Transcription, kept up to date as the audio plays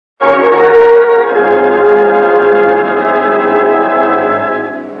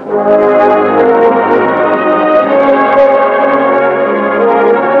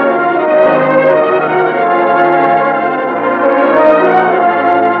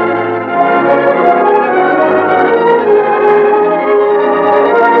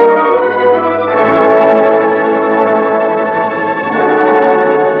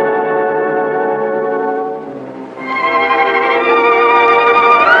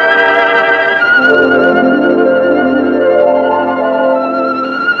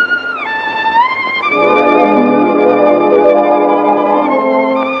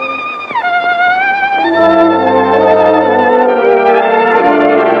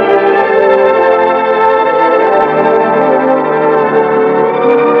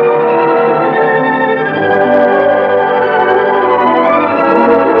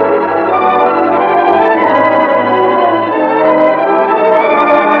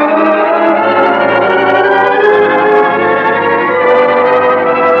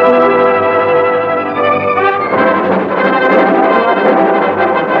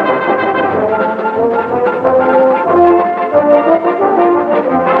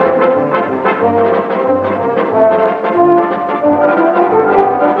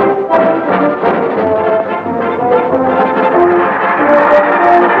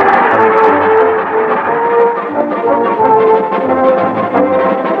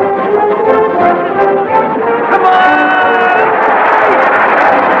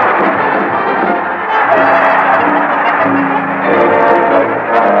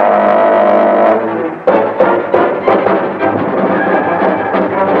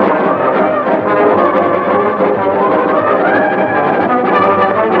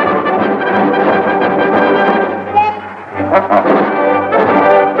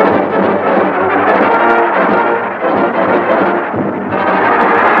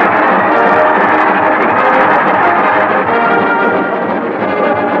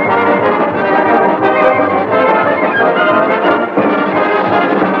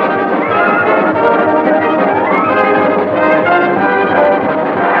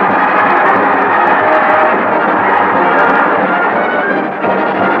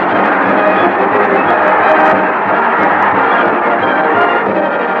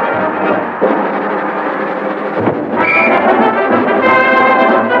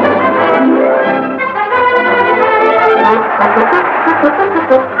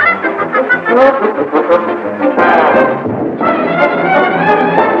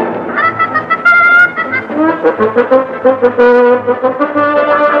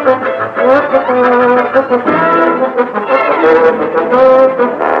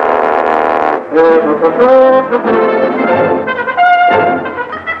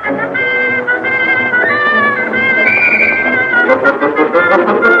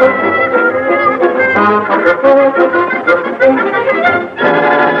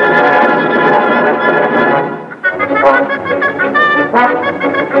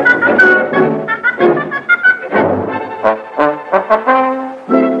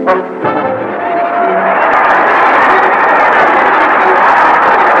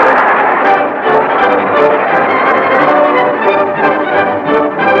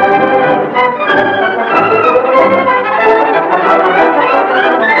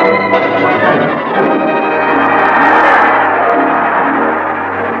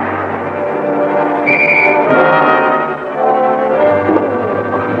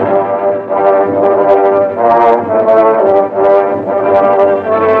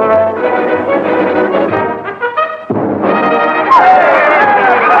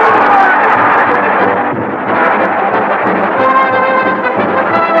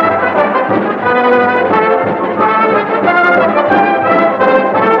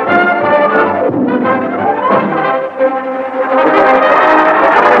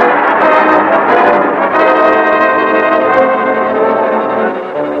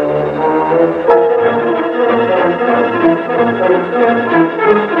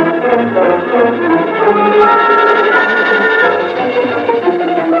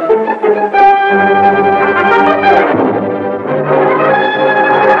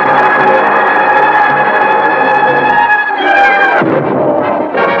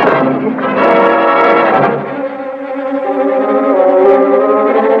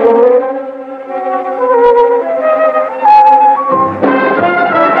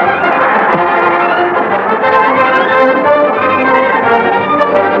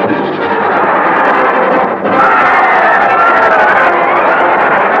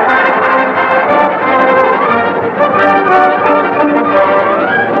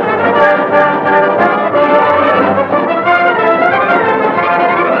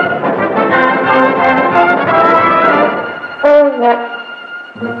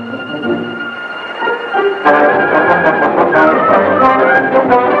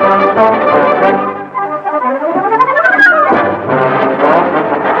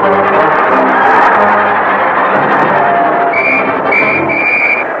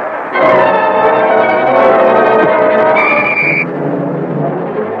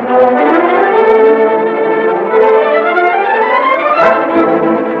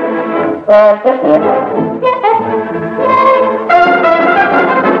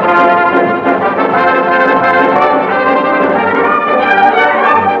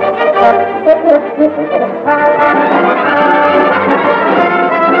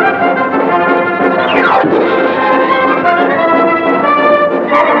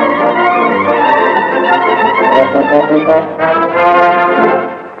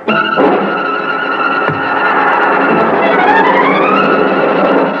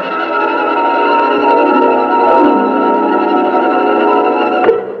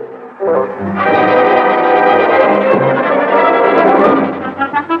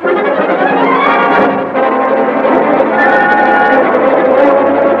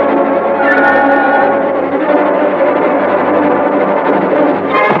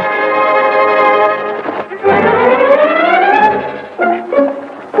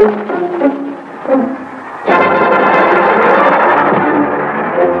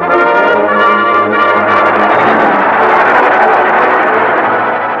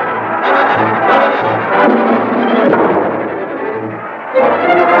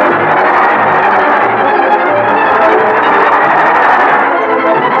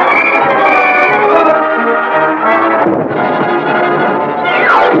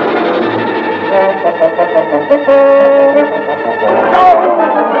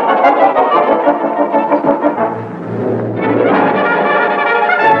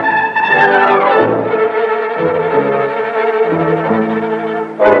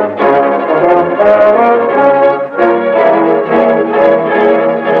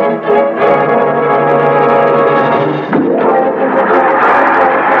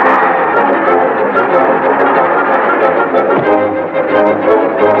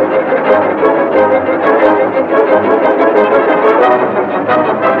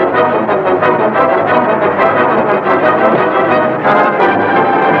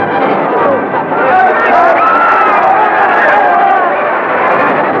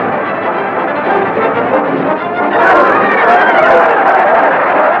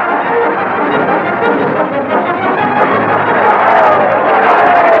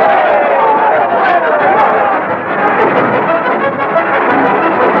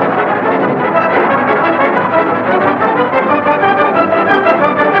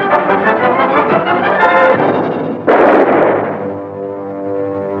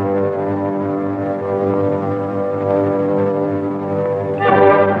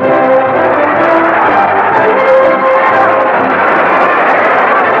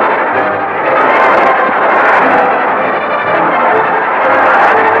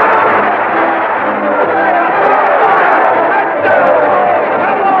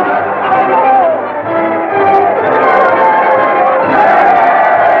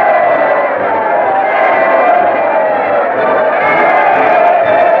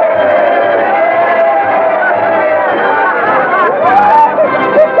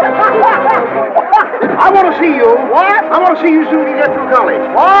see you soon as you get through college.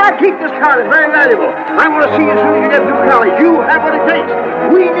 Oh, keep this card. It's very valuable. I'm going to see you soon as you get through college. You have what it takes.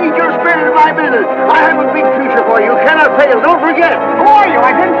 We need your spirit in my business. I have a big future for you. You cannot fail. Don't forget. Who are you?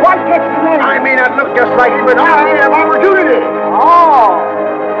 I didn't quite catch the name. I may not look just like you, but I have opportunity. Oh.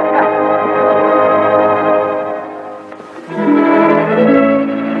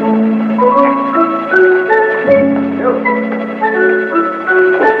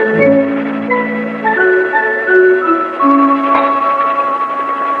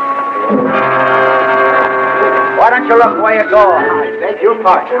 Why don't you look where you're going? I beg your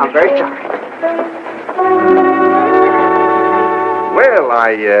pardon. I'm very sorry. Well,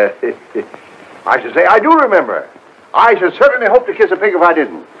 I should say I do remember. I should certainly hope to kiss a pig if I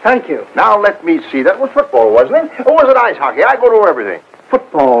didn't. Thank you. Now, let me see. That was football, wasn't it? Or was it ice hockey? I go to everything.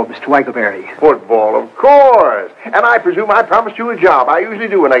 Football, Mr. Waggleberry. Football, of course. And I presume I promised you a job. I usually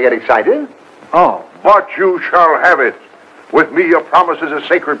do when I get excited. Oh. But you shall have it. With me, your promise is a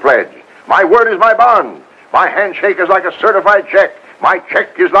sacred pledge. My word is my bond. My handshake is like a certified check. My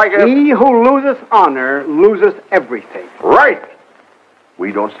check is like a... He who loseth honor loseth everything. Right.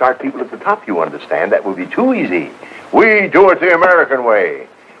 We don't start people at the top, you understand. That would be too easy. We do it the American way.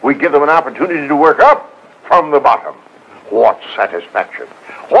 We give them an opportunity to work up from the bottom. What satisfaction.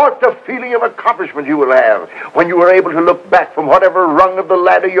 What a feeling of accomplishment you will have when you are able to look back from whatever rung of the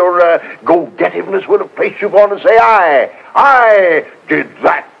ladder your go-getiveness would have placed you upon and say, I did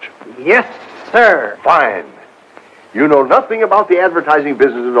that. Yes, sir. Fine. You know nothing about the advertising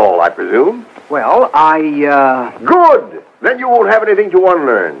business at all, I presume? Well, Good! Then you won't have anything to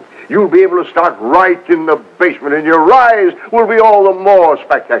unlearn. You'll be able to start right in the basement, and your rise will be all the more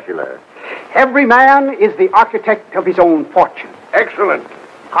spectacular. Every man is the architect of his own fortune. Excellent.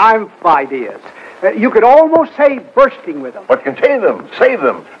 I've ideas. You could almost say bursting with them. But contain them, save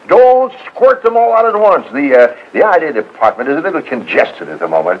them. Don't squirt them all out at once. The idea department is a little congested at the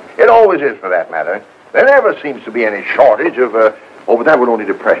moment. It always is, for that matter. There never seems to be any shortage of, but that would only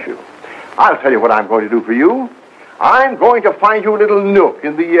depress you. I'll tell you what I'm going to do for you. I'm going to find you a little nook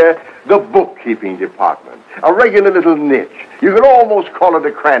in the bookkeeping department. A regular little niche. You could almost call it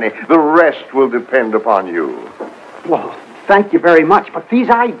a cranny. The rest will depend upon you. Well, thank you very much, but these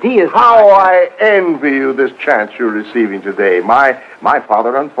ideas... How I envy you this chance you're receiving today. My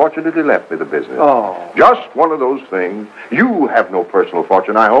father unfortunately left me the business. Oh. Just one of those things. You have no personal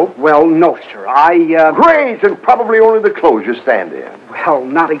fortune, I hope. Well, no, sir. Great, and probably only the clothes you stand in. Well,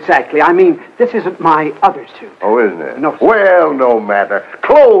 not exactly. I mean, this isn't my other suit. Oh, isn't it? No, sir. Well, no matter.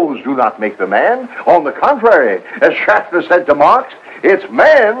 Clothes do not make the man. On the contrary, as Shatner said to Marx, it's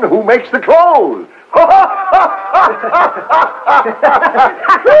man who makes the clothes.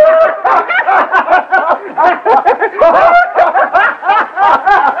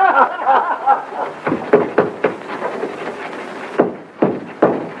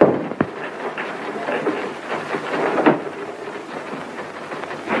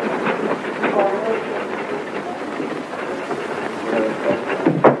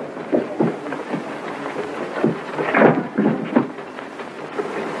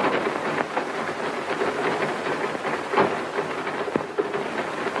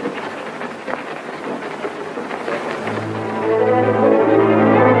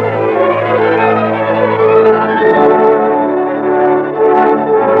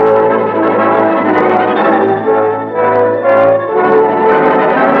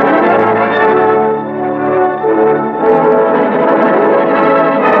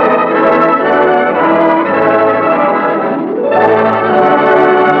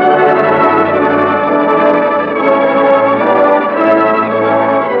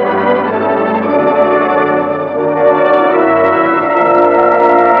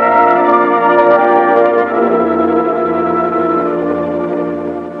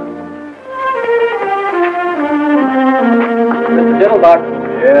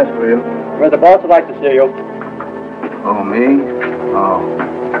 Yes, Will. Well, the boss would like to see you. Oh, me? Oh.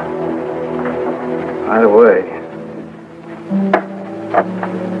 By the way.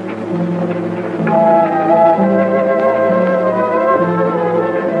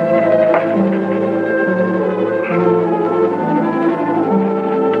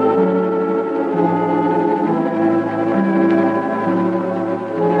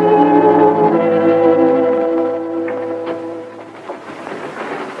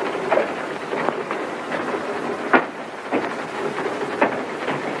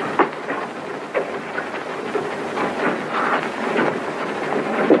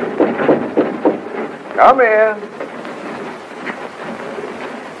 Come in.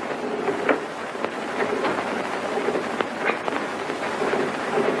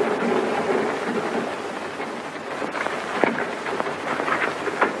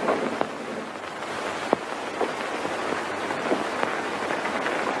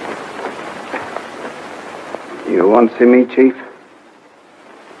 You want to see me, Chief?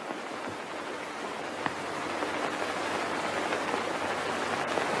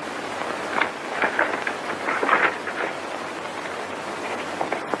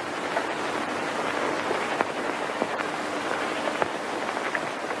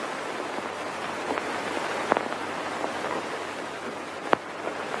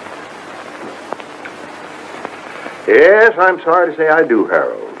 Yes, I'm sorry to say I do,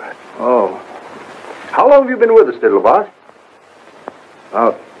 Harold. Oh, How long have you been with us, Diddlebock?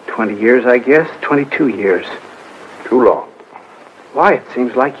 about 20 years, I guess. 22 years. Too long. Why, it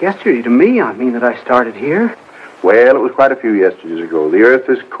seems like yesterday to me. I mean that I started here. Well, it was quite a few yesterdays ago. The earth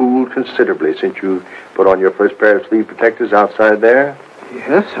has cooled considerably since you put on your first pair of sleeve protectors outside there.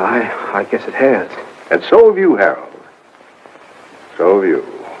 Yes, I guess it has. And so have you, Harold. So have you.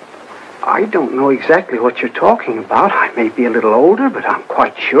 I don't know exactly what you're talking about. I may be a little older, but I'm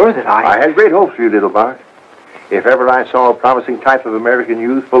quite sure that I had great hopes for you, Diddlebock. If ever I saw a promising type of American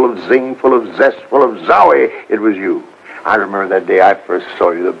youth full of zing, full of zest, full of zowie, it was you. I remember that day I first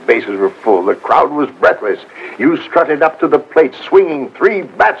saw you. The bases were full. The crowd was breathless. You strutted up to the plate, swinging 3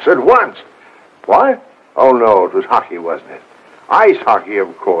 bats at once. What? Oh, no, it was hockey, wasn't it? Ice hockey,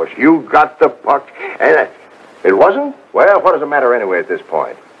 of course. You got the puck, and it wasn't? Well, what does it matter anyway at this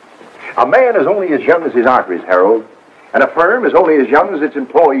point? A man is only as young as his arteries, Harold, and a firm is only as young as its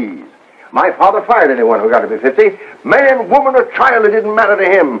employees. My father fired anyone who got to be 50. Man, woman, or child, it didn't matter to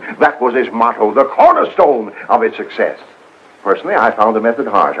him. That was his motto, the cornerstone of his success. Personally, I found the method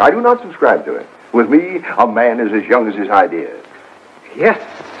harsh. I do not subscribe to it. With me, a man is as young as his ideas. Yes,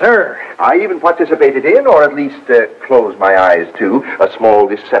 sir. I even participated in, or at least closed my eyes to, a small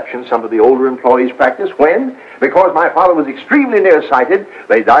deception some of the older employees practice when, because my father was extremely nearsighted,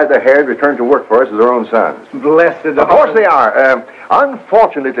 they dyed their hair and returned to work for us as their own sons. Blessed. Of course they are.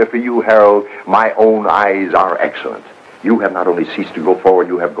 Unfortunately for you, Harold, my own eyes are excellent. You have not only ceased to go forward,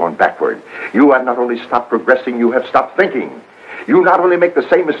 you have gone backward. You have not only stopped progressing, you have stopped thinking. You not only make the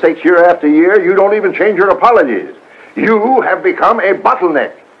same mistakes year after year, you don't even change your apologies. You have become a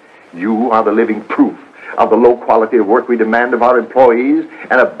bottleneck. You are the living proof of the low quality of work we demand of our employees,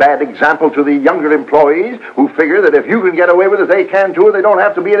 and a bad example to the younger employees who figure that if you can get away with it, they can too, and they don't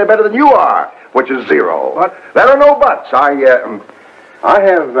have to be any better than you are, which is zero. What? There are no buts. I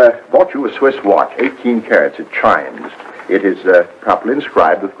have bought you a Swiss watch, 18 carats. It chimes. It is properly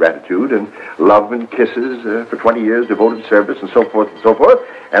inscribed with gratitude and love and kisses for 20 years devoted service and so forth,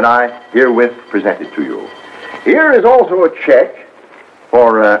 and I herewith present it to you. Here is also a check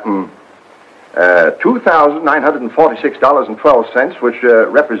for $2,946.12, which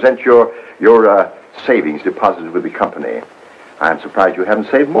represents your savings deposited with the company. I'm surprised you haven't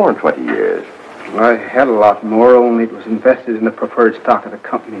saved more in 20 years. I had a lot more, only it was invested in the preferred stock of the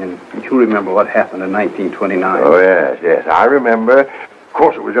company, and you remember what happened in 1929. Oh, yes, I remember. Of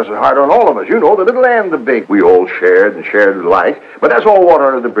course, it was just as hard on all of us. You know, the little and the big. We all shared alike, but that's all water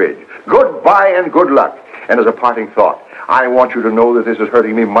under the bridge. Goodbye and good luck. And as a parting thought, I want you to know that this is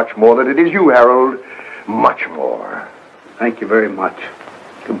hurting me much more than it is you, Harold. Much more. Thank you very much.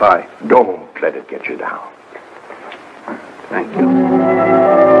 Goodbye. Don't let it get you down. Thank you.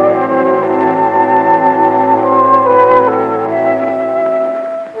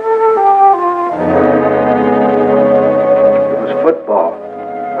 It was football.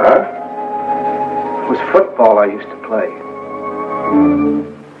 Huh? It was football I used to play.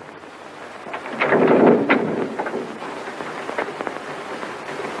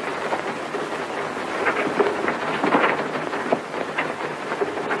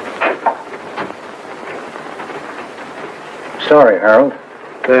 Sorry, Harold.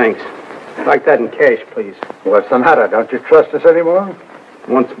 Thanks. Like that in cash, please. What's the matter? Don't you trust us anymore?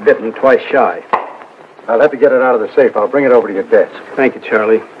 Once bitten, twice shy. I'll have to get it out of the safe. I'll bring it over to your desk. Thank you,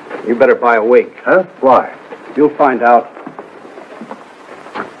 Charlie. You better buy a wig. Huh? Why? You'll find out.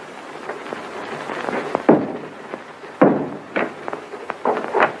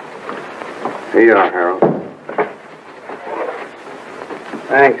 Here you are, Harold.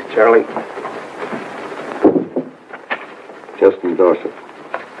 Thanks, Charlie. Just endorse it.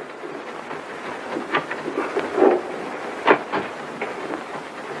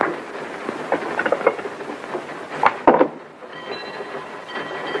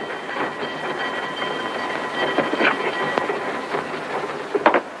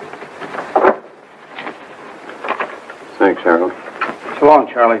 Thanks, Harold. So long,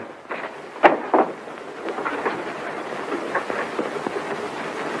 Charlie.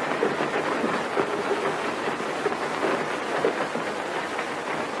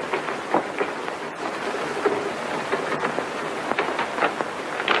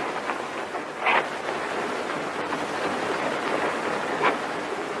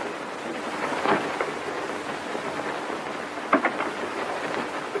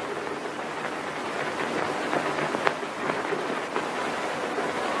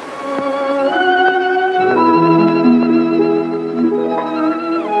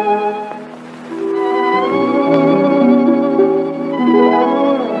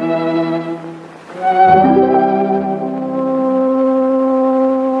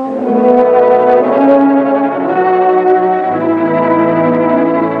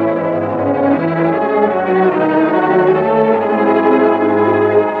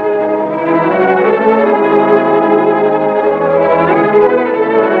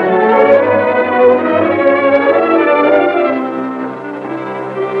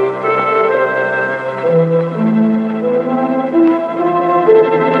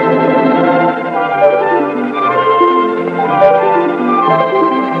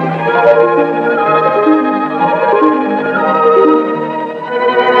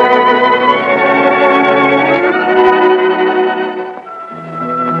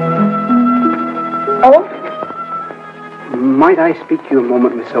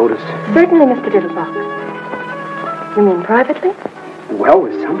 Otis? Certainly, Mr. Diddlebock. You mean privately? Well,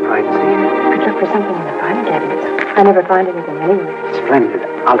 with some privacy. Could look for something in the file cabinets. I never find anything anywhere. Splendid.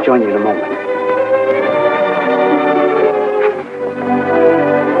 I'll join you in a moment.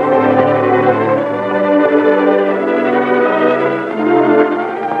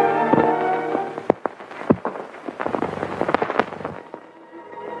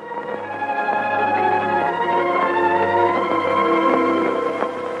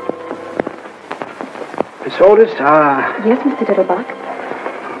 Miss Otis, Yes, Mr. Diddlebock?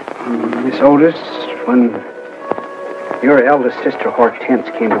 Miss Otis, when your eldest sister Hortense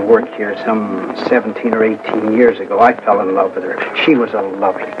came to work here some 17 or 18 years ago, I fell in love with her. She was a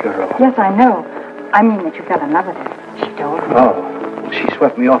lovely girl. Yes, I know. I mean that you fell in love with her. She told me. Oh, she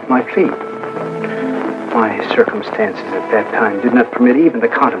swept me off my feet. My circumstances at that time did not permit even the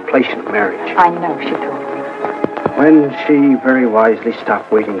contemplation of marriage. I know, she told me. When she very wisely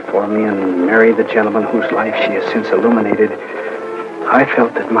stopped waiting for me and married the gentleman whose life she has since illuminated, I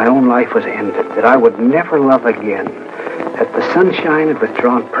felt that my own life was ended, that I would never love again, that the sunshine had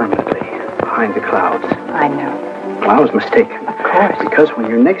withdrawn permanently behind the clouds. I know. Well, I was mistaken. Of course. Because when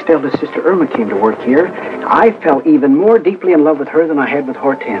your next eldest sister Irma came to work here, I fell even more deeply in love with her than I had with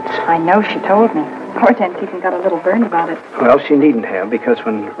Hortense. I know, she told me. Hortense even got a little burn about it. Well, she needn't have, because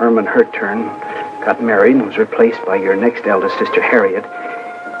when Irma in her turn got married and was replaced by your next eldest sister Harriet,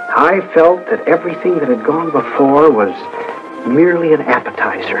 I felt that everything that had gone before was merely an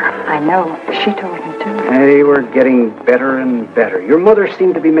appetizer. I know. She told me, too. They were getting better and better. Your mother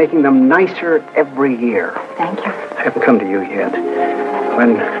seemed to be making them nicer every year. Thank you. I haven't come to you yet.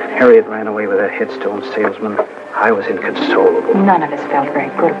 When Harriet ran away with that headstone salesman, I was inconsolable. None of us felt very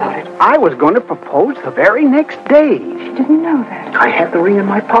good about it. I was going to propose the very next day. She didn't know that. I had the ring in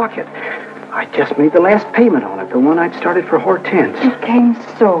my pocket. I just made the last payment on it, the one I'd started for Hortense. It came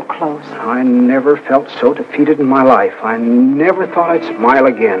so close. I never felt so defeated in my life. I never thought I'd smile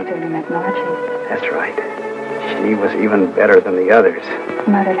again. Till you met Margie. That's right. She was even better than the others.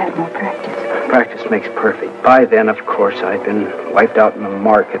 Mother had more practice. Practice makes perfect. By then, of course, I'd been wiped out in the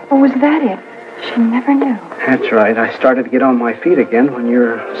market. Oh, was that it? She never knew. That's right. I started to get on my feet again when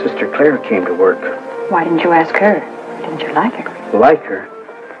your sister Claire came to work. Why didn't you ask her? Didn't you like her? Like her?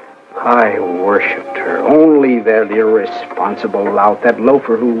 I worshipped her. Only that irresponsible lout, that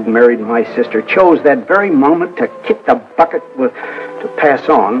loafer who married my sister, chose that very moment to kick the bucket to pass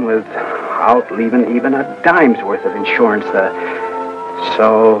on without leaving even a dime's worth of insurance.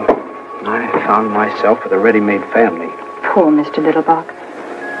 So I found myself with a ready-made family. Poor Mr. Diddlebock.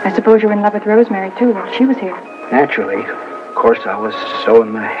 I suppose you were in love with Rosemary, too, while she was here. Naturally. Of course, I was so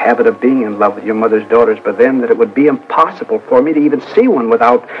in the habit of being in love with your mother's daughters by then that it would be impossible for me to even see one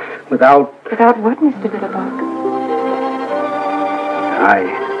without... Without what, Mr. Diddlebock?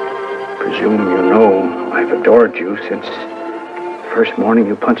 I presume you know I've adored you since the first morning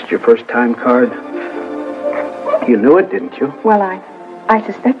you punched your first time card. You knew it, didn't you? Well, I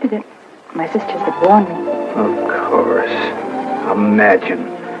suspected it. My sisters had warned me. Of course.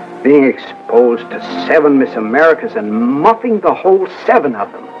 Imagine being exposed to 7 Miss Americas and muffing the whole 7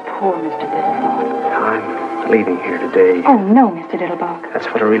 of them. Poor Mr. Diddlebock. I'm leaving here today. Oh, no, Mr. Diddlebock. That's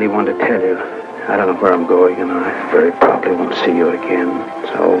what I really wanted to tell you. I don't know where I'm going, and I very probably won't see you again.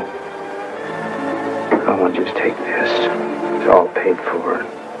 So, I want you to take this. It's all paid for.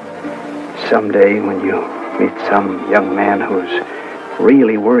 Someday, when you meet some young man who's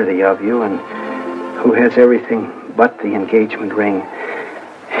really worthy of you and who has everything but the engagement ring,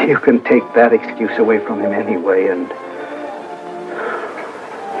 you can take that excuse away from him anyway, and...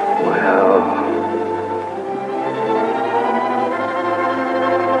 well...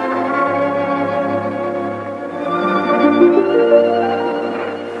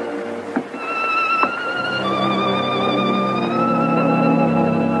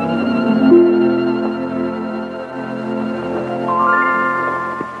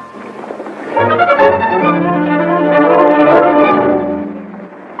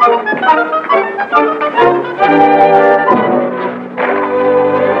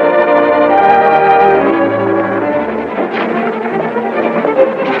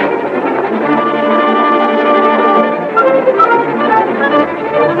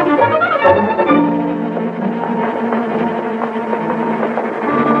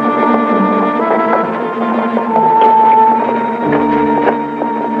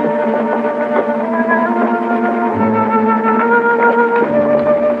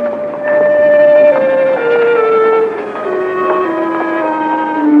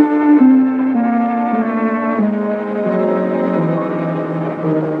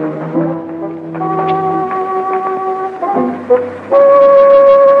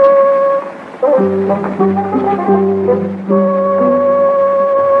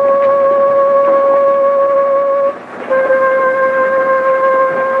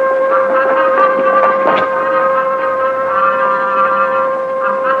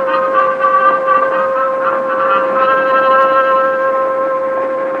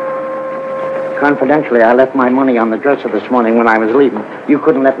 confidentially, I left my money on the dresser this morning when I was leaving. You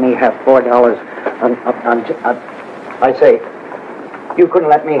couldn't let me have $4. I say, you couldn't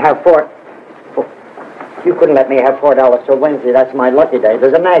let me have You couldn't let me have $4 till Wednesday. That's my lucky day.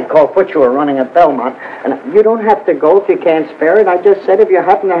 There's a nag called Footshore running at Belmont, and you don't have to go if you can't spare it. I just said if you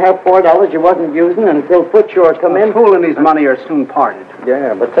happen to have $4 you wasn't using until Footshore come in. Fool and his money are soon parted.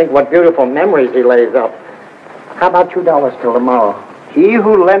 Yeah, but think what beautiful memories he lays up. How about $2 till tomorrow? He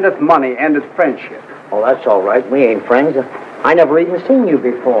who lendeth money endeth friendship. Oh, that's all right. We ain't friends. I never even seen you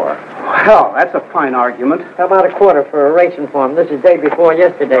before. Well, that's a fine argument. How about a quarter for a racing form? This is day before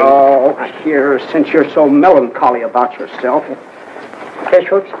yesterday. Oh, here, since you're so melancholy about yourself. Fish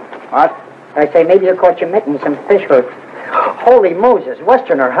hooks? What? I say, maybe you caught your mitten some fish hooks. Holy Moses,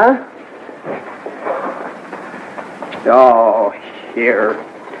 Westerner, huh? Oh, here.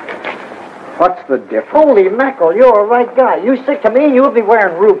 What's the difference? Holy mackerel, you're a right guy. You stick to me and you'll be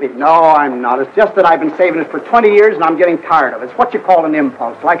wearing rubies. No, I'm not. It's just that I've been saving it for 20 years and I'm getting tired of it. It's what you call an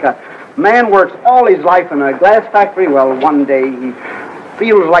impulse. Like a man works all his life in a glass factory. Well, one day he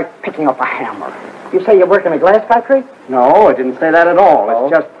feels like picking up a hammer. You say you work in a glass factory? No, I didn't say that at all.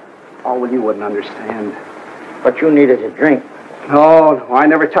 It's just... Oh, well, you wouldn't understand. But you needed a drink. No, I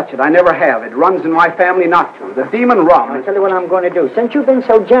never touch it. I never have. It runs in my family not to. The demon rum. I'll tell you what I'm going to do. Since you've been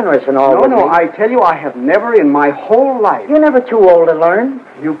so generous and all No, I tell you, I have never in my whole life... You're never too old to learn.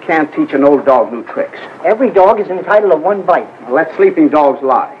 You can't teach an old dog new tricks. Every dog is entitled to one bite. Well, let sleeping dogs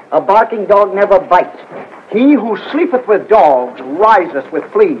lie. A barking dog never bites. He who sleepeth with dogs riseth with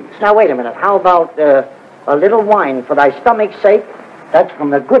fleas. Now, wait a minute. How about a little wine for thy stomach's sake? That's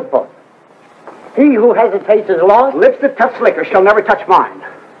from the good book. He who hesitates is lost. Lips that touch liquor shall never touch mine.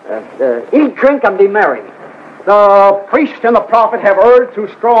 Eat, drink, and be merry. The priest and the prophet have erred through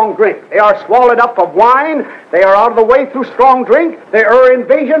strong drink. They are swallowed up of wine. They are out of the way through strong drink. They err in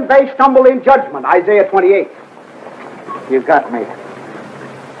vision. They stumble in judgment. Isaiah 28. You got me.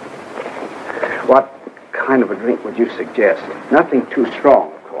 What kind of a drink would you suggest? Nothing too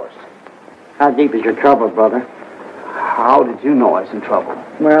strong, of course. How deep is your trouble, brother? How did you know I was in trouble?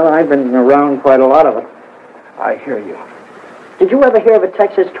 Well, I've been around quite a lot of it. I hear you. Did you ever hear of a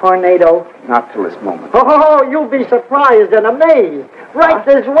Texas tornado? Not till this moment. Oh, you'll be surprised and amazed. Right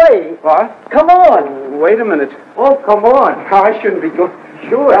this way. What? Come on. Wait a minute. Oh, come on. I shouldn't be going...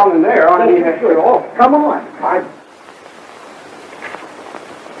 Sure. Down in there. I mean, sure. Come on.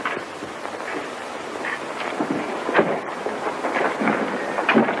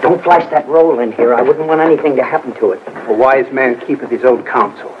 Don't flash that roll in here. I wouldn't want anything to happen to it. A wise man keepeth his own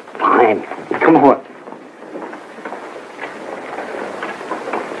counsel. Fine. Come on.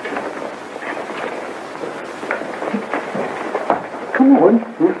 Come on.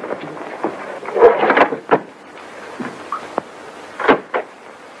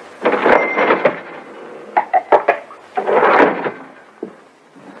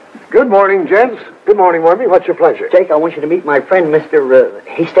 Good morning, gents. Good morning, Wormy. What's your pleasure? Jake, I want you to meet my friend, Mr.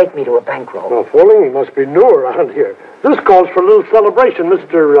 He staked me to a bankroll. No fooling. He must be new around here. This calls for a little celebration,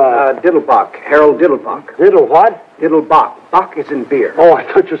 Mr. Diddlebock. Harold Diddlebock. Diddle what? Diddlebock. Buck is in beer. Oh, I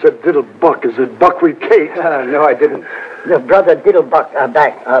thought you said Diddlebuck. Is it buckwheat cake? No, I didn't. Your brother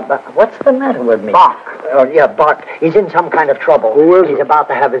Diddlebuck, what's the matter with me? Buck. Oh, yeah, Buck. He's in some kind of trouble. Who is He's it? about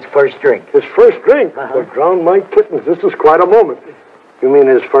to have his first drink. His first drink? Well, drown my kittens. This is quite a moment. You mean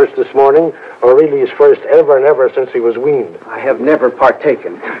his first this morning, or really his first ever and ever since he was weaned? I have never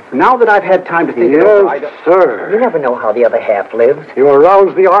partaken. Now that I've had time to think it over, Yes, sir. You never know how the other half lives. You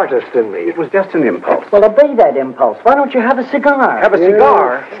aroused the artist in me. It was just an impulse. Well, obey that impulse. Why don't you have a cigar? Have a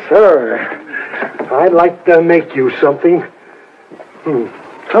cigar? Sir, I'd like to make you something.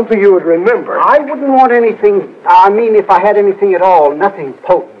 Something you would remember. I wouldn't want anything, I mean, if I had anything at all, nothing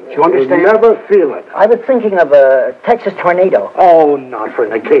potent. You understand? You'll never feel it. I was thinking of a Texas tornado. Oh, not for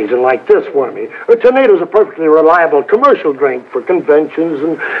an occasion like this, Wormy. A tornado's a perfectly reliable commercial drink for conventions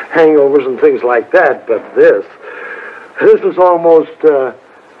and hangovers and things like that, but this is almost,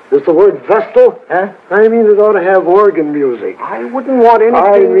 is the word vestal? Huh? I mean, it ought to have organ music. I wouldn't want anything...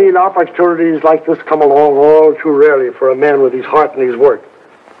 I mean, opportunities like this come along all too rarely for a man with his heart and his work.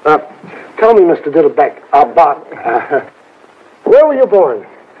 Tell me, Mr. Diddleback, where were you born?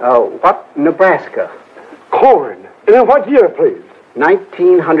 What? Nebraska. Corn. And in what year, please?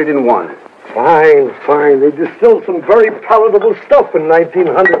 1901. Fine. They distilled some very palatable stuff in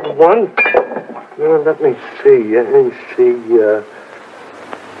 1901. Well, let me see.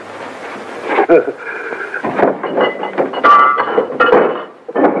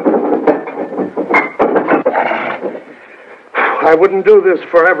 I wouldn't do this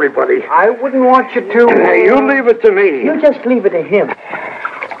for everybody. I wouldn't want you to... You leave it to me. You just leave it to him.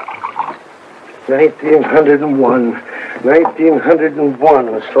 1901. 1901,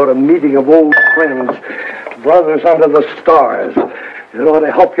 a sort of meeting of old friends, brothers under the stars. It ought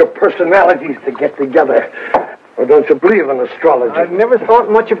to help your personalities to get together. Or don't you believe in astrology? I've never thought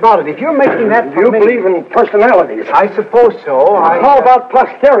much about it. If you're making that Do you believe in personalities? I suppose so. How about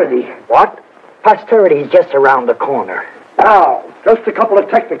posterity? What? Posterity's just around the corner. Now, just a couple of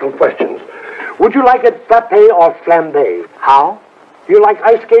technical questions. Would you like it frappé or flambé? How? Do you like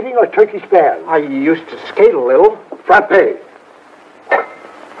ice skating or turkey spans? I used to skate a little. Frappé.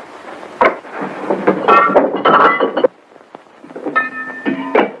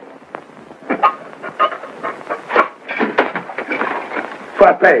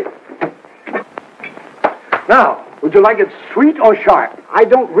 Frappé. Now, would you like it sweet or sharp? I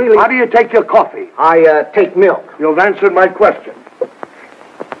don't really... How do you take your coffee? I take milk. You've answered my question.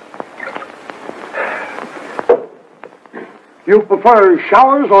 Do you prefer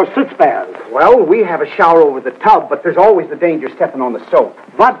showers or sitz baths? Well, we have a shower over the tub, but there's always the danger stepping on the soap.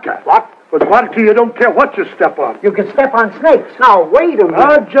 Vodka. What? With vodka, you don't care what you step on. You can step on snakes. Now, wait a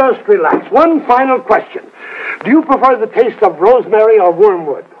minute. Just relax. One final question. Do you prefer the taste of rosemary or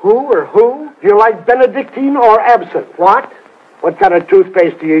wormwood? Who or who? Do you like Benedictine or absinthe? What? What kind of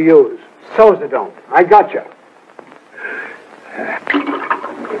toothpaste do you use? Sozadone. I got you.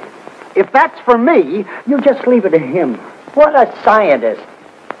 If that's for me, You just leave it to him. What a scientist.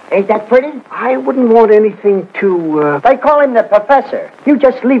 Ain't that pretty? I wouldn't want anything to, They call him the professor. You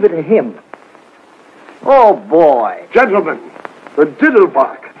just leave it to him. Oh, boy. Gentlemen, the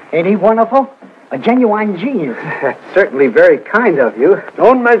Diddlebock. Ain't he wonderful? A genuine genius. That's certainly very kind of you.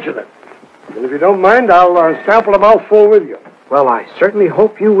 Don't mention it. And if you don't mind, I'll sample a mouthful with you. Well, I certainly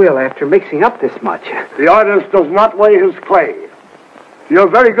hope you will after mixing up this much. The artist does not weigh his clay. To your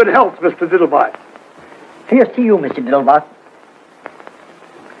very good health, Mr. Diddlebock. Here's to you, Mr. Diddlebock.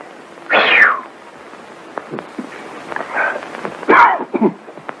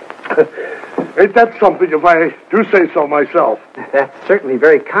 Ain't that something if I do say so myself? That's certainly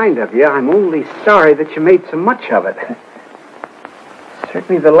very kind of you. I'm only sorry that you made so much of it.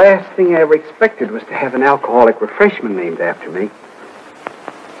 Certainly the last thing I ever expected was to have an alcoholic refreshment named after me.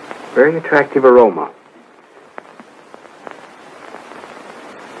 Very attractive aroma.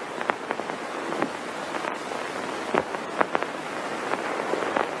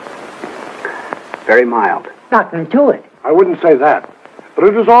 Very mild. Nothing to it. I wouldn't say that. But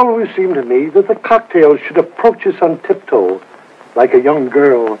it has always seemed to me that the cocktail should approach us on tiptoe, like a young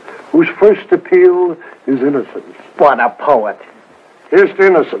girl whose first appeal is innocence. What a poet. Here's to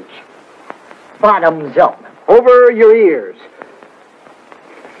innocence. Bottoms up. Over your ears.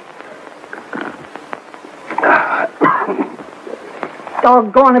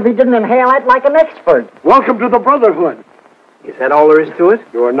 Doggone if he didn't inhale that like an expert. Welcome to the Brotherhood. Is that all there is to it?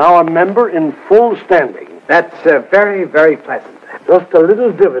 You are now a member in full standing. That's very, very pleasant. Just a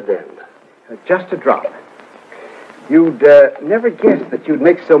little dividend. Just a drop. You'd never guess that you'd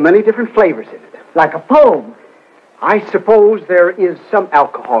mix so many different flavors in it. Like a poem. I suppose there is some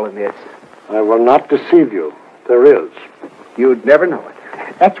alcohol in this. I will not deceive you. There is. You'd never know it.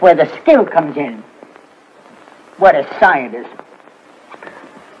 That's where the skill comes in. What a scientist.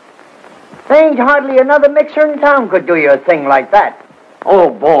 There ain't hardly another mixer in town could do you a thing like that. Oh,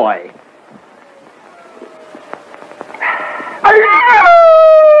 boy.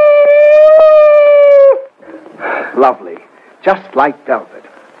 Lovely. Just like velvet.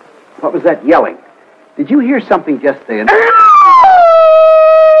 What was that yelling? Did you hear something just then?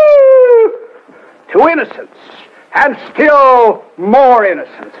 To innocence. And still more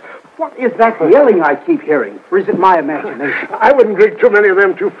innocence. What is that yelling I keep hearing? Or is it my imagination? I wouldn't drink too many of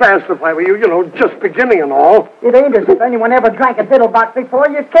them too fast if I were you. You know, just beginning and all. It ain't as if anyone ever drank a Diddlebock before.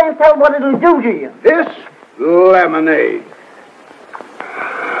 You can't tell what it'll do to you. This lemonade.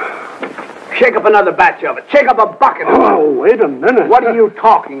 Shake up another batch of it. Shake up a bucket of it. Oh, wait a minute. What are you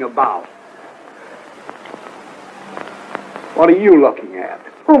talking about? What are you looking at?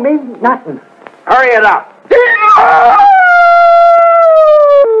 Who, me? Nothing. Hurry it up.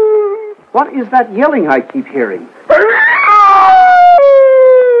 What is that yelling I keep hearing?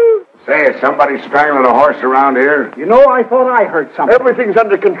 Say, is somebody strangling a horse around here? You know, I thought I heard something. Everything's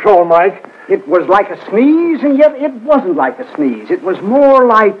under control, Mike. It was like a sneeze, and yet it wasn't like a sneeze. It was more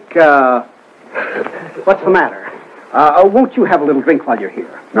like, what's the matter? Won't you have a little drink while you're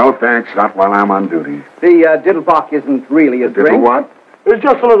here? No, thanks. Not while I'm on duty. The Diddlebock isn't really a drink. What? It's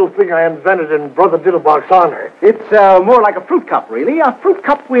just a little thing I invented in Brother Diddlebock's honor. It's more like a fruit cup, really. A fruit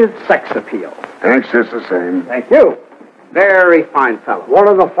cup with sex appeal. Thanks, just the same. Thank you. Very fine fellow. One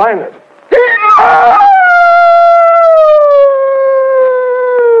of the finest.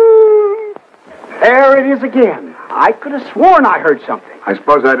 There it is again. I could have sworn I heard something. I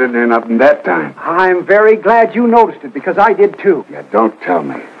suppose I didn't hear nothing that time. I'm very glad you noticed it, because I did too. Yeah, don't tell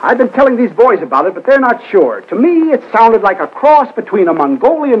me. I've been telling these boys about it, but they're not sure. To me, it sounded like a cross between a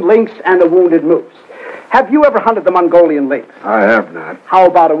Mongolian lynx and a wounded moose. Have you ever hunted the Mongolian lynx? I have not. How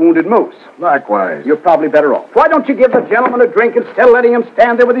about a wounded moose? Likewise. You're probably better off. Why don't you give the gentleman a drink instead of letting him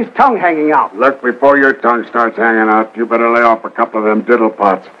stand there with his tongue hanging out? Look, before your tongue starts hanging out, you better lay off a couple of them diddle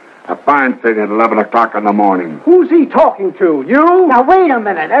pots. A fine thing at 11 o'clock in the morning. Who's he talking to? You? Now, wait a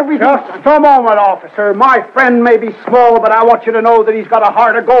minute. Everything... Just a moment, officer. My friend may be small, but I want you to know that he's got a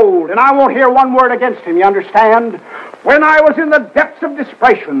heart of gold, and I won't hear one word against him, you understand? When I was in the depths of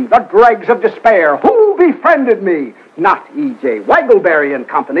desperation, the dregs of despair, who befriended me? Not E.J. Waggleberry and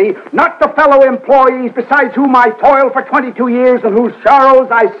Company, not the fellow employees besides whom I toiled for 22 years and whose sorrows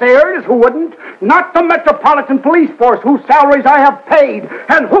I shared as who wouldn't, not the Metropolitan Police Force whose salaries I have paid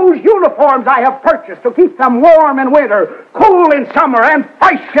and whose uniforms I have purchased to keep them warm in winter, cool in summer, and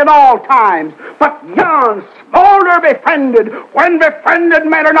fresh at all times, but yon smolder befriended, when befriended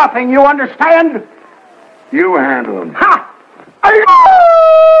matter nothing, you understand? You handle him. Ha!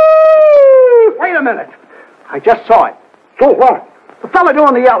 Wait a minute. I just saw it. So what? The fellow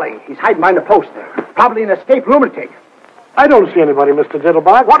doing the yelling. He's hiding behind a post there. Probably an escaped lunatic. I don't see anybody, Mr.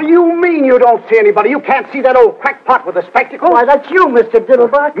 Diddlebock. What do you mean you don't see anybody? You can't see that old crackpot with the spectacles? Why, that's you, Mr.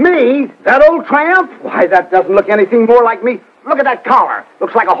 Diddlebock. Me? That old tramp? Why, that doesn't look anything more like me. Look at that collar.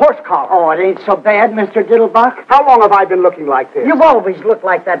 Looks like a horse collar. Oh, it ain't so bad, Mr. Diddlebock. How long have I been looking like this? You've always looked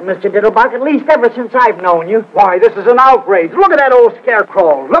like that, Mr. Diddlebock, at least ever since I've known you. Why, this is an outrage. Look at that old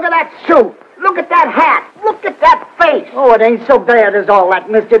scarecrow. Look at that suit. Look at that hat. Look at that face. Oh, it ain't so bad as all that,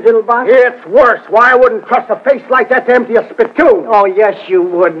 Mr. Diddlebock. It's worse. Why, I wouldn't trust a face like that to empty a spittoon. Oh, yes, you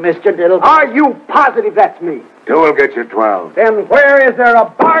would, Mr. Diddlebock. Are you positive that's me? 2 will get you 12. Then where is there a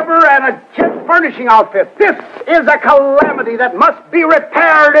barber and a gent furnishing outfit? This is a calamity that must be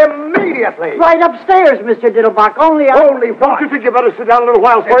repaired immediately. Right upstairs, Mr. Diddlebock. Only what? Don't you think you better sit down a little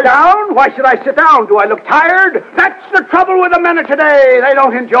while Sit first? down? Why should I sit down? Do I look tired? That's the trouble with the men of today. They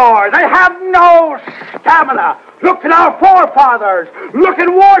don't endure. They have no stamina. Look at our forefathers. Look at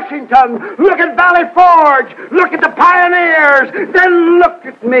Washington. Look at Valley Forge. Look at the pioneers. Then look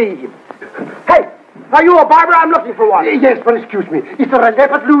at me. Hey! Are you a barber? I'm looking for one. Yes, but excuse me. Is there a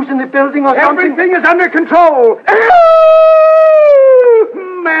leopard loose in the building or something? Everything is under control.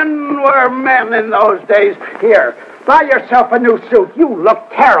 Men were men in those days. Here, buy yourself a new suit. You look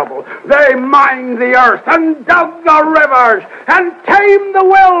terrible. They mined the earth and dug the rivers and tamed the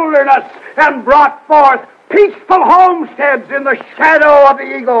wilderness and brought forth peaceful homesteads in the shadow of the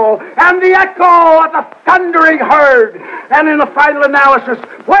eagle and the echo of the thundering herd. And in the final analysis,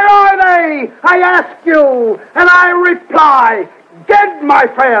 where are they? I ask you, and I reply, dead, my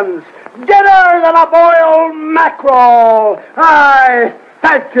friends, deader than a boiled mackerel. I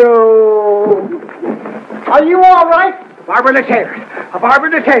thank you. Are you all right? A barber and a tailor. A barber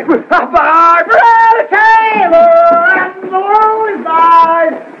and a tailor. A barber and a tailor. And the world is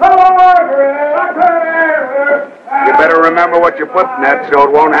mine. A barber and a tailor. You better remember what you put in that so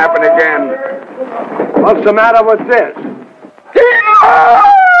it won't happen again. What's the matter with this?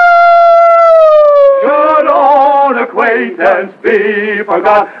 Should old acquaintance be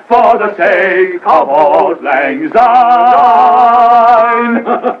forgot for the sake of old lang syne?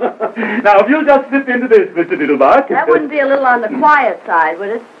 Now, if you'll just slip into this, Mr. Diddlebuck. That wouldn't be a little on the quiet side, would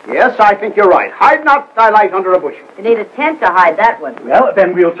it? Yes, I think you're right. Hide not thy light under a bushel. You need a tent to hide that one. Well,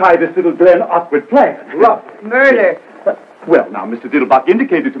 then we'll try this little Glen awkward plan. Look. Murder. Well, now, Mr. Diddlebuck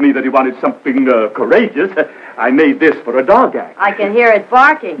indicated to me that he wanted something courageous. I made this for a dog act. I can hear it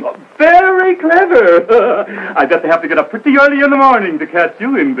barking. Oh, very clever. I bet they have to get up pretty early in the morning to catch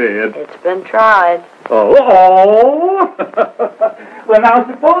you in bed. It's been tried. Oh. Well, now,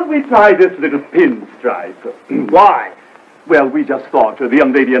 suppose we try this little pinstripe. Why? Well, we just thought, the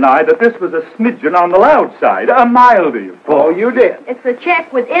young lady and I, that this was a smidgen on the loud side, a mildy, of course. Oh, you did? It's the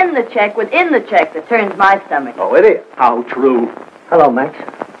check within the check within the check that turns my stomach. Oh, it is. How true. Hello, Max.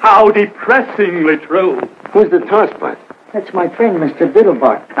 How depressingly true. Who's the tosspot? That's my friend, Mr.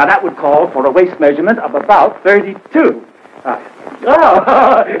 Diddlebock. Now, that would call for a waist measurement of about 32.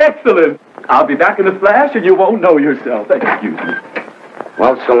 Excellent. I'll be back in a flash, and you won't know yourself. Excuse me.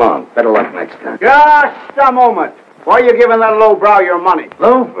 Well, so long. Better luck next time. Just a moment. Why are you giving that lowbrow your money?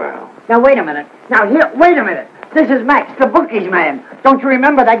 Lowbrow? Now, wait a minute. Now, here, wait a minute. This is Max, the bookies man. Don't you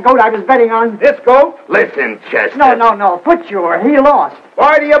remember that goat I was betting on? This goat? Listen, Chester. No. Footsure. He lost.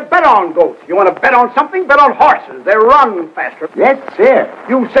 Why do you bet on goats? You want to bet on something? Bet on horses. They run faster. Yes, sir.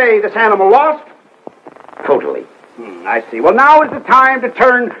 You say this animal lost? Totally. I see. Well, now is the time to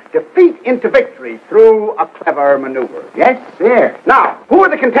turn defeat into victory through a clever maneuver. Yes, sir. Now, who are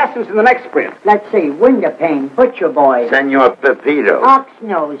the contestants in the next sprint? Let's see. Windowpane, Butcher Boy, Senor Pepito.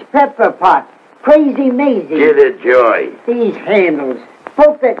 Oxnose, Pepper Pot, Crazy Maisie. Get a joy. These handles.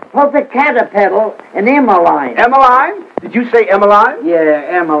 Polka Caterpillar and Emmeline. Emmeline? Did you say Emmeline? Yeah,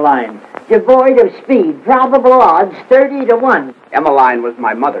 Emmeline. Devoid of speed. Probable odds 30-1. Emmeline was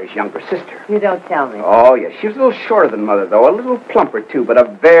my mother's younger sister. You don't tell me. Oh, yes. She was a little shorter than Mother, though. A little plumper, too, but a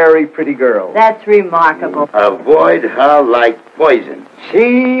very pretty girl. That's remarkable. Avoid her like poison.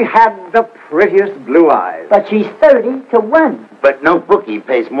 She had the prettiest blue eyes. But she's 30-1. But no bookie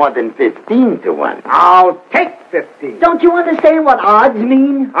pays more than 15-1. I'll take 15. Don't you understand what odds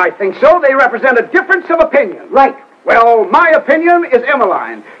mean? I think so. They represent a difference of opinion. Right. Well, my opinion is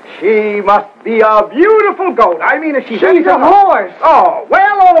Emmeline. She must be a beautiful goat. I mean, if she's a horse. Oh,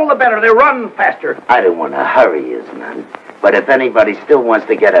 well, all the better. They run faster. I don't want to hurry his man. But if anybody still wants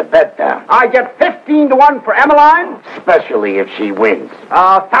to get a bet down, I get 15-1 for Emmeline. especially if she wins.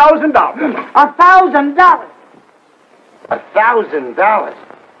 $1,000. $1,000. $1,000?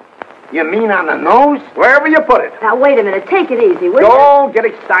 You mean on the nose? Wherever you put it. Now, wait a minute. Take it easy, will you? Don't get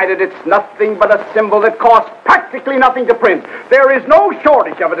excited. It's nothing but a symbol that costs practically nothing to print. There is no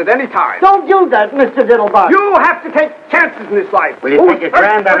shortage of it at any time. Don't do that, Mr. Diddlebock. You have to take chances in this life. Will you take a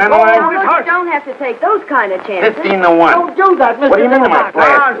grand on Emmeline? Almost don't have to take those kind of chances. 15-1. Don't do that, Mr. What do you mean, Diddlebock.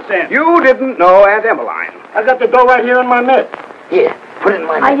 my Nonsense. You didn't know Aunt Emmeline. I got the dough right here in my mitt. Here, put it in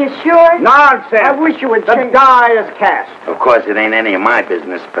my Are mitt. you sure? Nonsense. I wish you would The change. die is cast. Of course, it ain't any of my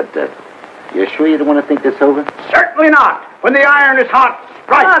business, but, you sure you don't want to think this over? Certainly not. When the iron is hot,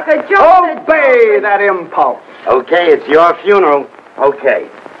 strike. Look, a joke. Obey that impulse. Okay, it's your funeral. Okay.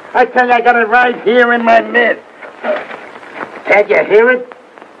 I tell you, I got it right here in my mitt. Can't you hear it?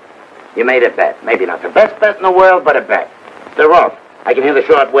 You made a bet. Maybe not the best bet in the world, but a bet. They're off. I can hear the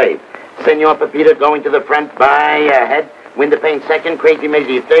short wave. Senor Pepito going to the front by a head. Windowpane second, Crazy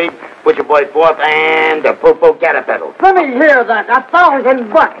Maisie third, Butcher Boy fourth, and the Popo Caterpillar. Let me hear that.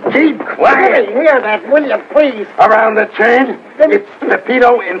 $1,000. Keep Let quiet. me hear that, will you, please? Around the chain, it's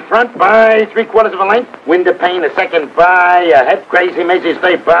Pepito in front by 3/4 of a length. Windowpane a second by a head. Crazy Maisie's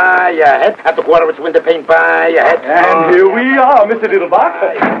third by a head. At the quarter, it's Windowpane by a head. And here we are, Mr. Diddlebock.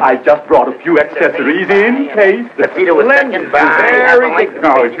 I just brought a few accessories in case. Pepito is second by half a length.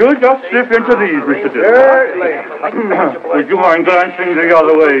 Now, if you'll just slip into these, Mr. Diddlebock. Would you mind glancing the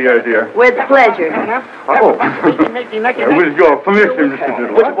other way, dear? With pleasure. Oh, with your permission, Mr. Butcher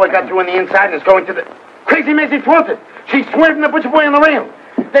Diddlebock. Boy got through on the inside and is going to the... Crazy Maisie fronted. She's swerving the Butcher Boy on the rail.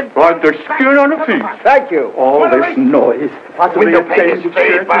 Then... Right, the skin on the feet. Thank you. All this noise. Possibly a Windowpane change is of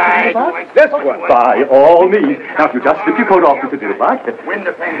straight shirt, by... Mr. Diddlebock? This one. By all means. Now, if you just slip your coat off, Mr. Diddlebock.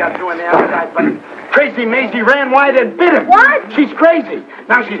 Windowpane got through on the outside, but Crazy Maisie ran wide and bit him. What? She's crazy.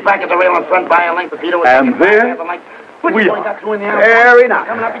 Now she's back at the rail in front by a length. Pepito is And second by there half a length. Butcher we Boy are. got through on the outside. Very nice.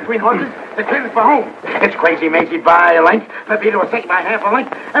 Coming up between horses, they're clearing for home. It's Crazy Maisie by a length. Pepito is second by half a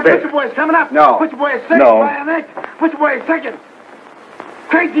length. And There. Butcher Boy is coming up. No. Butcher Boy is second No. by a length. Butcher Boy is second.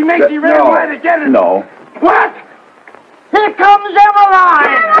 Crazy Maisie ran No. wide again. No. What? Here comes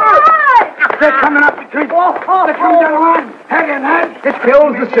Emmeline. They're coming up between... They're coming down the line. Head and head. It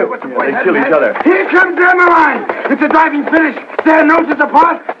kills the suit. They kill each other. Here comes Emmeline. It's a driving finish. Their noses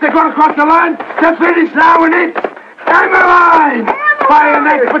apart. They're going across the line. They're finished now, and it's Emmeline. By a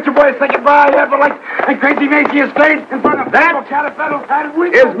neck. Butcher Boy second by half a length. And Crazy Maisie is third in front of that. Caterpillar and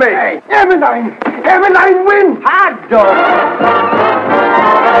wins. Is me. Emmeline. Emmeline wins. Hot dog.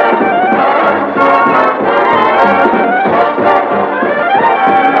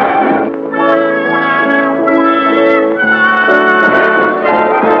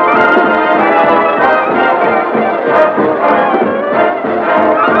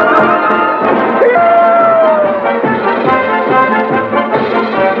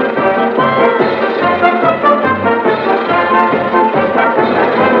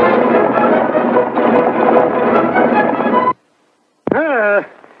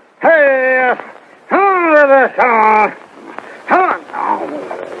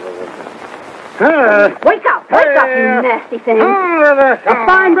 Wake up, you nasty thing. A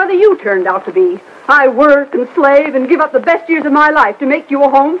fine brother you turned out to be. I work and slave and give up the best years of my life to make you a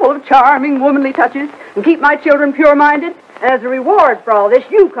home full of charming, womanly touches and keep my children pure-minded. As a reward for all this,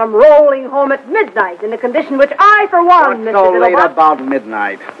 you come rolling home at midnight in a condition which I, for one, What's Mr. so late Diddlebock... about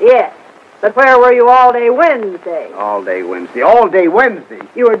midnight? Yes, but where were you all day Wednesday? All day Wednesday. All day Wednesday.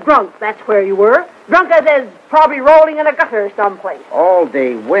 You were drunk, that's where you were. Drunk as probably rolling in a gutter someplace. All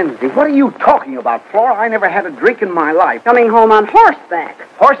day Wednesday. What are you talking about, Flora? I never had a drink in my life. Coming home on horseback.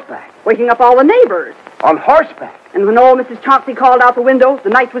 Horseback. Waking up all the neighbors. On horseback. And when old Mrs. Chauncey called out the window, the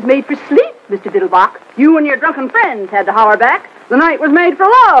night was made for sleep, Mr. Diddlebock. You and your drunken friends had to holler back. The night was made for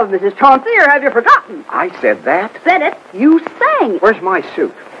love, Mrs. Chauncey, or have you forgotten? I said that? Said it. You sang it. Where's my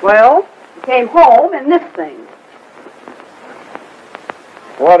suit? Well, you came home in this thing.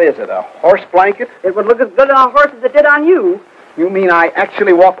 What is it, a horse blanket? It would look as good on a horse as it did on you. You mean I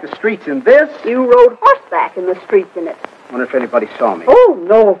actually walked the streets in this? You rode horseback in the streets in it. Wonder if anybody saw me. Oh,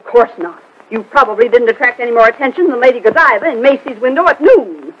 no, of course not. You probably didn't attract any more attention than Lady Godiva in Macy's window at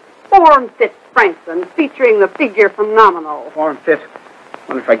noon. Form-fit Franklin, featuring the figure phenomenal. Form-fit?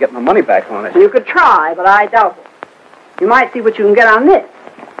 Wonder if I get my money back on it. You could try, but I doubt it. You might see what you can get on this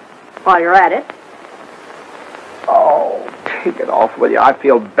while you're at it. Oh, take it off, will you? I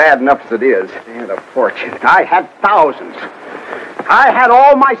feel bad enough as it is. And a fortune. I had thousands. I had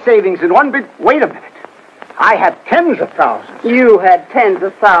all my savings in one big... Wait a minute. I had tens of thousands. You had tens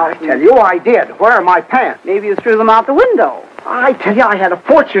of thousands. I tell you, I did. Where are my pants? Maybe you threw them out the window. I tell you, I had a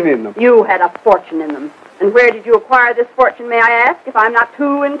fortune in them. You had a fortune in them. And where did you acquire this fortune, may I ask, if I'm not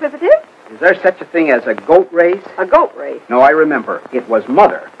too inquisitive? Is there such a thing as a goat race? A goat race? No, I remember. It was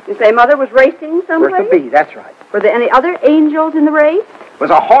Mother. You say Mother was racing someplace? Bertha B., that's right. Were there any other angels in the race? It was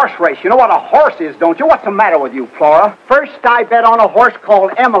a horse race. You know what a horse is, don't you? What's the matter with you, Flora? First, I bet on a horse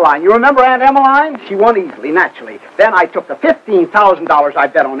called Emmeline. You remember Aunt Emmeline? She won easily, naturally. Then I took the $15,000 I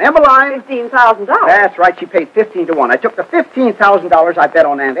bet on Emmeline. $15,000? That's right. She paid 15 to 1. I took the $15,000 I bet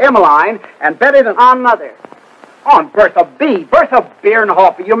on Aunt Emmeline and bet it on Mother. On Bertha B. Bertha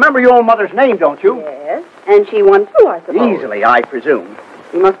Bierhofer. You remember your old mother's name, don't you? Yes. And she won too, I suppose. Easily, I presume.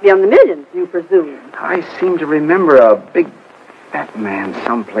 You must be on the millions, you presume. I seem to remember a big fat man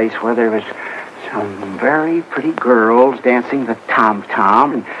someplace where there was some very pretty girls dancing the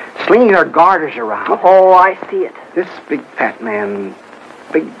tom-tom and slinging their garters around. Oh, I see it. This big fat man,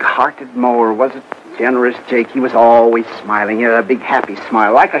 big-hearted mower, was it? Generous Jake, he was always smiling. He had a big happy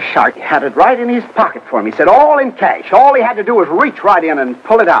smile, like a shark. He had it right in his pocket for me. He said all in cash. All he had to do was reach right in and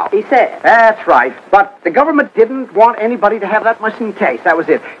pull it out. He said? That's right. But the government didn't want anybody to have that much in cash. That was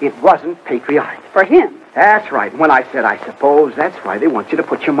it. It wasn't patriotic. For him? That's right. When I said, I suppose that's why they want you to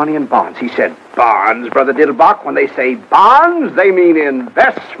put your money in bonds. He said, bonds, Brother Diddlebock. When they say bonds, they mean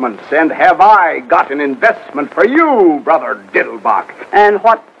investments. And have I got an investment for you, Brother Diddlebock? And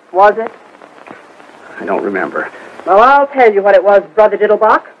what was it? I don't remember. Well, I'll tell you what it was, Brother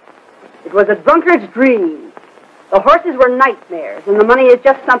Diddlebock. It was a drunkard's dream. The horses were nightmares, and the money is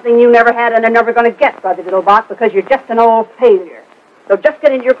just something you never had and are never going to get, Brother Diddlebock, because you're just an old failure. So just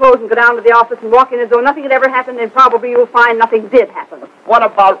get into your clothes and go down to the office and walk in as though nothing had ever happened, and probably you'll find nothing did happen. What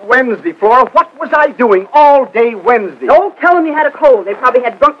about Wednesday, Flora? What was I doing all day Wednesday? Don't tell them you had a cold. They probably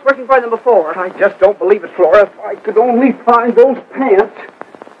had drunks working for them before. I just don't believe it, Flora. If I could only find those pants...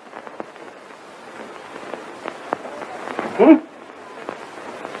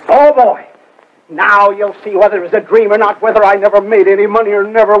 Oh, boy. Now you'll see whether it was a dream or not, whether I never made any money or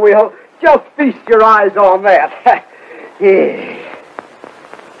never will. Just feast your eyes on that. Yeah.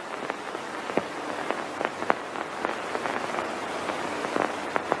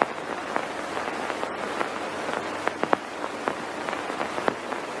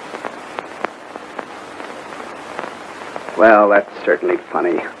 Well, that's certainly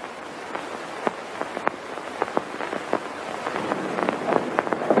funny.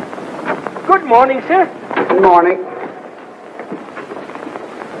 Good morning, sir. Good morning.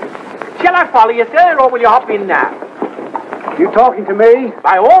 Shall I follow you, sir, or will you hop in now? You talking to me?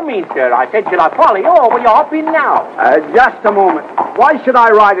 By all means, sir. I said, shall I follow you, or will you hop in now? Just a moment. Why should I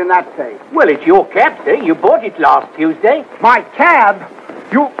ride in that thing? Well, it's your cab, sir. You bought it last Tuesday. My cab?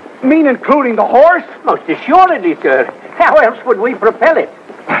 You mean including the horse? Most assuredly, sir. How else would we propel it?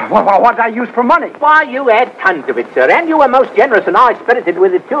 Well, what did I use for money? Why, you had tons of it, sir, and you were most generous and high-spirited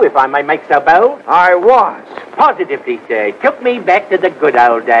with it, too, if I may make so bold. I was. Positively, sir. It took me back to the good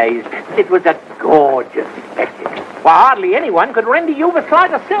old days. It was a gorgeous spectacle. Well, hardly anyone could render you the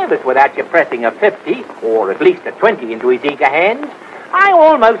slightest service without you pressing a 50, or at least a 20 into his eager hands. I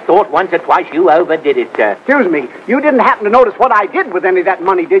almost thought once or twice you overdid it, sir. Excuse me, you didn't happen to notice what I did with any of that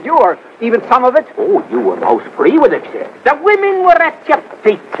money, did you? Or even some of it? Oh, you were most free with it, sir. The women were at your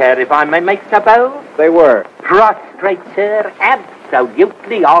feet, sir, if I may make so bold. They were. Prostrate, sir,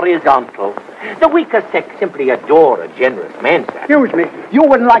 absolutely horizontal. The weaker sex simply adore a generous man, sir. Excuse me, you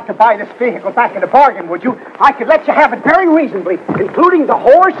wouldn't like to buy this vehicle back in a bargain, would you? I could let you have it very reasonably, including the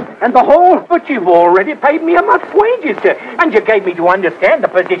horse and the whole... But you've already paid me a month's wages, sir, and you gave me to understand the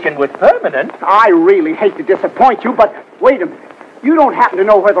position was permanent. I really hate to disappoint you, but wait a minute. You don't happen to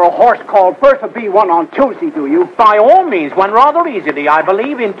know whether a horse called Bertha B won on Tuesday, do you? By all means, won rather easily, I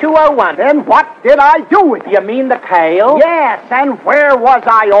believe, in 201. Then what did I do with it? You mean the tail? Yes, and where was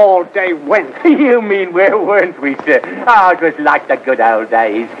I all day Wednesday? You mean where weren't we, sir? Oh, it was like the good old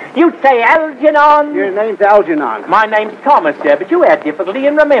days. You'd say Algernon. Your name's Algernon. My name's Thomas, sir, but you had difficulty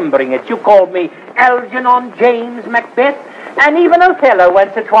in remembering it. You called me Algernon James Macbeth, and even Othello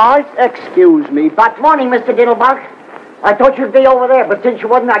once or twice. Excuse me, but... Morning, Mr. Diddlebock. I thought you'd be over there, but since you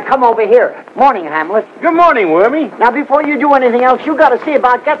wasn't, I'd come over here. Morning, Hamlet. Good morning, Wormy. Now, before you do anything else, you got to see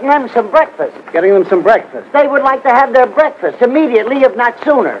about getting them some breakfast. Getting them some breakfast. They would like to have their breakfast immediately, if not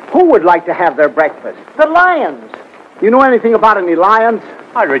sooner. Who would like to have their breakfast? The lions. You know anything about any lions?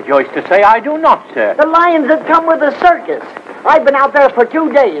 I rejoice to say I do not, sir. The lions that come with the circus. I've been out there for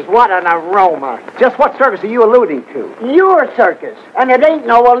 2 days. What an aroma. Just what circus are you alluding to? Your circus, and it ain't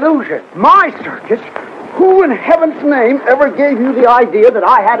no illusion. My circus? Who in heaven's name ever gave you the idea that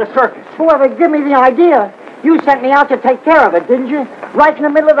I had a circus? Whoever gave me the idea? You sent me out to take care of it, didn't you? Right in the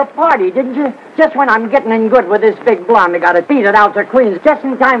middle of the party, didn't you? Just when I'm getting in good with this big blonde that got it beat it out to Queens, just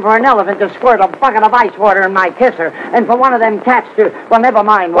in time for an elephant to squirt a bucket of ice water in my kisser, and for one of them cats to... Well, never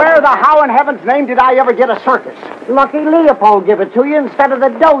mind. Where the how in heaven's name did I ever get a circus? Lucky Leopold give it to you instead of the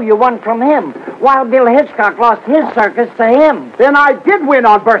dough you won from him. Wild Bill Hitchcock lost his circus to him. Then I did win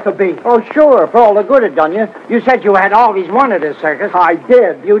on Bertha B. Oh, sure, for all the good it done you. You said you had always wanted a circus. I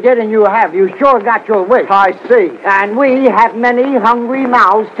did. You did and you have. You sure got your wish. I see. And we have many hungry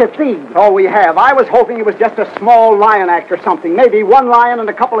mouths to feed. Oh, we have. I was hoping it was just a small lion act or something. Maybe one lion and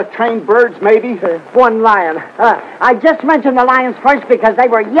a couple of trained birds, maybe. One lion. I just mentioned the lions first because they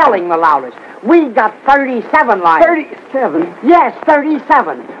were yelling the loudest. We got 37 lions. 37? Yes,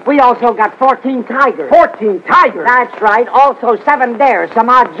 37. We also got 14 tigers. 14 tigers? That's right. Also 7 bears, some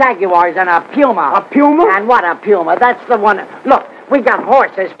odd jaguars, and a puma. A puma? And what a puma. That's the one. Look, we got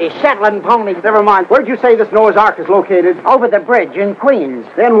horses, a Shetland pony. Never mind. Where'd you say this Noah's Ark is located? Over the bridge in Queens.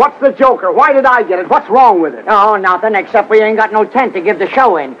 Then what's the joker? Why did I get it? What's wrong with it? Oh, nothing, except we ain't got no tent to give the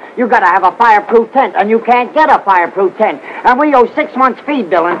show in. You gotta have a fireproof tent, and you can't get a fireproof tent. And we owe 6 months feed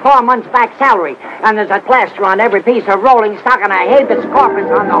bill and 4 months back salary. And there's a plaster on every piece of rolling stock and a habeas corpus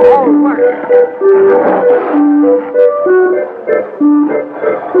on the whole work.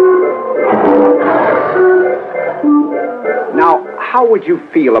 Now, how would you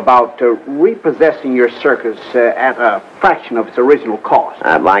feel about repossessing your circus at a fraction of its original cost?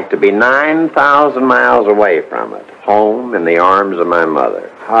 I'd like to be 9,000 miles away from it, home in the arms of my mother.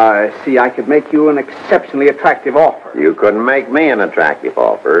 I see. I could make you an exceptionally attractive offer. You couldn't make me an attractive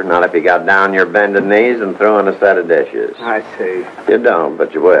offer, not if you got down your bended knees and threw in a set of dishes. I see. You don't,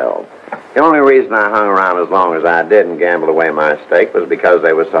 but you will. The only reason I hung around as long as I did and gambled away my stake was because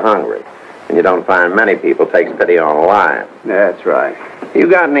they were so hungry. And you don't find many people takes pity on a lion. That's right. You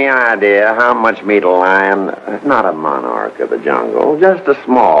got any idea how much meat a lion, not a monarch of the jungle, just a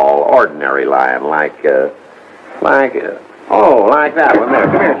small, ordinary lion like that one there.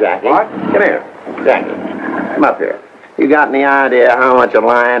 Come here, Jackie. What? Come here. Jackie, come up here. You got any idea how much a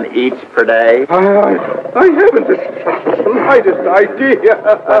lion eats per day? I haven't the slightest idea.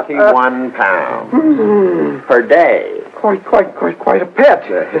 21 pounds per day. Quite a pet.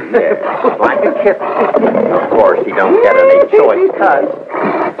 Yeah, like a kitten. Of course, he don't get any choice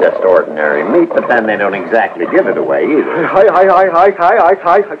cuts. Just ordinary meat, but then they don't exactly give it away either. What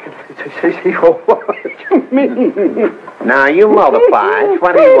you mean? Now, you multiply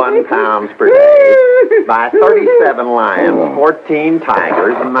 21 pounds per day by 37 lions, 14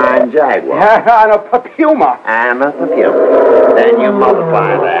 tigers, and 9 jaguars. And a puma. And a puma. Then you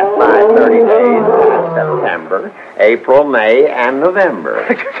multiply that by 30 days by September, April, May, and November.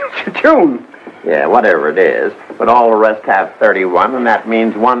 June. Yeah, whatever it is. But all the rest have 31, and that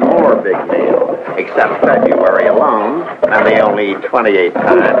means one more big meal. Except February alone, and they only eat 28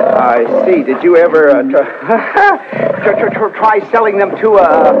 times. I see. Did you ever try selling them to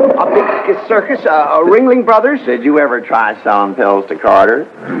a big circus, Ringling Brothers? Did you ever try selling pills to Carter?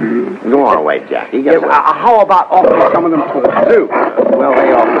 Go on away, Jackie. Yes, how about offering some of them to the zoo? Well,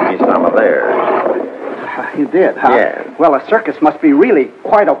 they offered me some of theirs. You did, huh? Yeah. Well, a circus must be really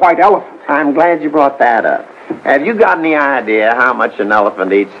quite a white elephant. I'm glad you brought that up. Have you got any idea how much an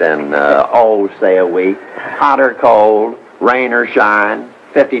elephant eats in, say a week? Hot or cold, rain or shine,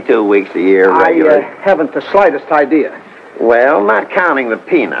 52 weeks a year regular? I haven't the slightest idea. Well, not counting the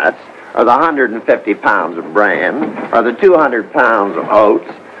peanuts, or the 150 pounds of bran, or the 200 pounds of oats,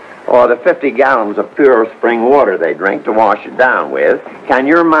 or the 50 gallons of pure spring water they drink to wash it down with, can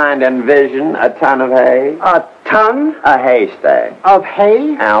your mind envision a ton of hay? A ton? A haystack. Of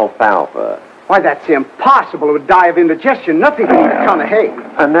hay? Alfalfa. Why, that's impossible. It would die of indigestion. Nothing can eat a ton of hay.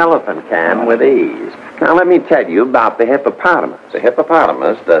 An elephant can with ease. Now, let me tell you about the hippopotamus. The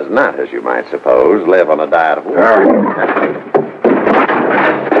hippopotamus does not, as you might suppose, live on a diet of water.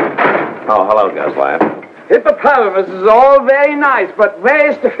 Oh, hello, Gus Laugh. Hippopotamus is all very nice, but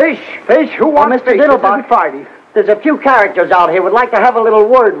where's the fish? Fish? Who wants fish? Diddlebock. Friday. There's a few characters out here would like to have a little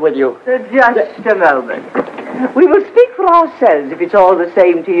word with you. Just a moment. We will speak for ourselves, if it's all the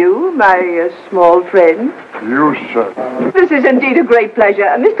same to you, my small friend. You, sir. This is indeed a great pleasure.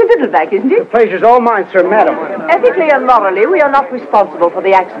 Mr. Diddleback, isn't The it? pleasure's all mine, sir, madam. Ethically and morally, we are not responsible for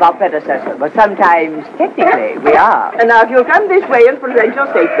the acts of our predecessor, but sometimes, technically, we are. And now, if you'll come this way and present your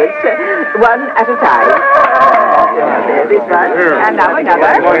statements, one at a time. There, this one, and now another,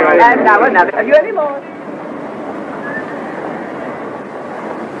 and now another. Have you any more?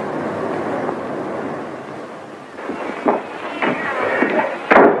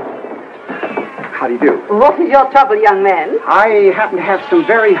 How do you do? What is your trouble, young man? I happen to have some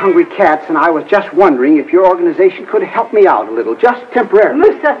very hungry cats, and I was just wondering if your organization could help me out a little, just temporarily.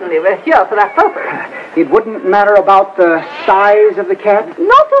 Most certainly, we're here for that purpose. It wouldn't matter about the size of the cat?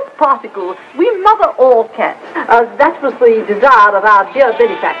 Not a particle. We mother all cats. That was the desire of our dear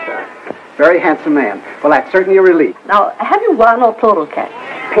benefactor. Very handsome man. Well, that's certainly a relief. Now, have you one or plural cats?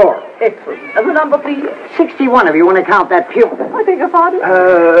 Plural. Excellent. And the number, please? 61, if you want to count that pupil. I beg your pardon?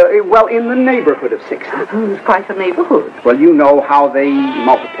 Well, in the neighborhood of 60. It's quite a neighborhood. Well, you know how they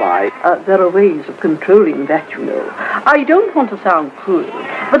multiply. There are ways of controlling that, you know. I don't want to sound cruel,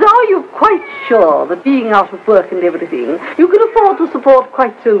 but are you quite sure that being out of work and everything, you can afford to support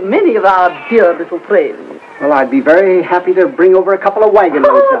quite so many of our dear little friends? Well, I'd be very happy to bring over a couple of wagon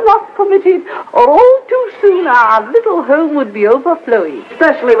loads. Oh, not permitted, or all too soon our little home would be overflowing.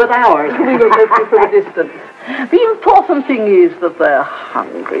 Especially with ours. We will hope you for a distance. The important thing is that they're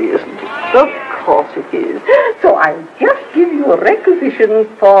hungry, isn't it? Of course it is. So I'll just give you a requisition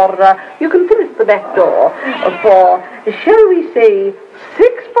for, you can finish the back door, for, shall we say,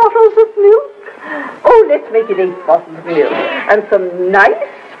 6 bottles of milk? Oh, let's make it 8 bottles of milk. And some nice,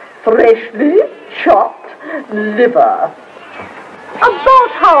 freshly chopped liver. About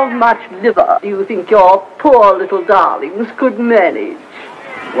how much liver do you think your poor little darlings could manage?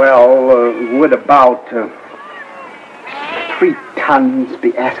 Well, would about 3 tons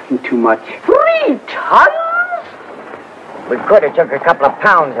be asking too much? 3 tons? We could have took a couple of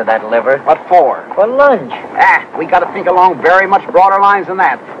pounds of that liver. What for? For lunch. We got to think along very much broader lines than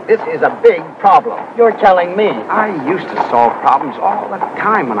that. This is a big problem. You're telling me. I used to solve problems all the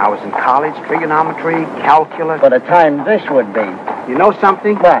time when I was in college. Trigonometry, calculus. What a time this would be. You know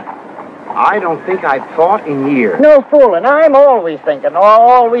something? What? I don't think I've thought in years. No fooling. I'm always thinking,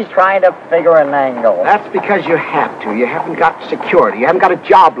 always trying to figure an angle. That's because you have to. You haven't got security. You haven't got a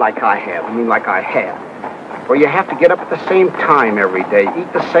job like I have. I mean, like I have. Where you have to get up at the same time every day,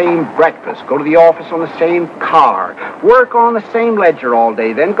 eat the same breakfast, go to the office on the same car, work on the same ledger all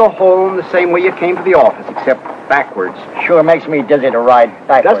day, then go home the same way you came to the office, except backwards. Sure makes me dizzy to ride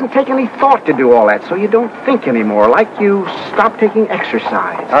backwards. It doesn't take any thought to do all that, so you don't think anymore, like you stop taking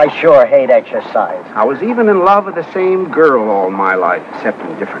exercise. I sure hate exercise. I was even in love with the same girl all my life, except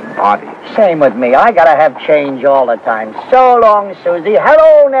in different bodies. Same with me. I gotta have change all the time. So long, Susie.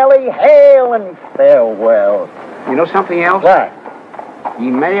 Hello, Nellie. Hail and farewell. You know something else? What? He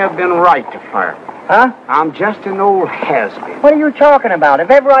may have been right to fire me. Huh? I'm just an old has-been. What are you talking about?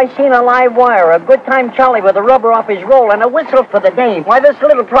 If ever I seen a live wire, a good time Charlie with a rubber off his roll and a whistle for the dame, why, this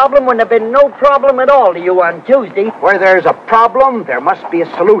little problem wouldn't have been no problem at all to you on Tuesday. Where there's a problem, there must be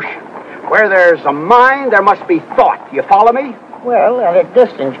a solution. Where there's a mind, there must be thought. You follow me? Well, at a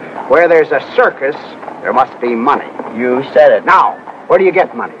distance. Where there's a circus, there must be money. You said it. Now, where do you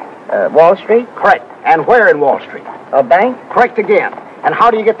get money? Wall Street? Correct. And where in Wall Street? A bank? Correct again. And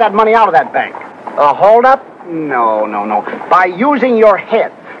how do you get that money out of that bank? A hold-up? No. By using your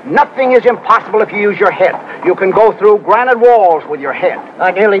head. Nothing is impossible if you use your head. You can go through granite walls with your head.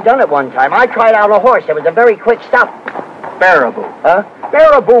 I nearly done it one time. I tried out a horse. It was a very quick stop. Baraboo. Huh?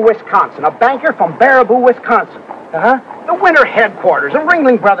 Baraboo, Wisconsin. A banker from Baraboo, Wisconsin. Uh-huh. The winter headquarters of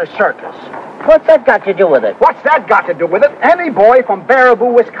Ringling Brothers Circus. What's that got to do with it? What's that got to do with it? Any boy from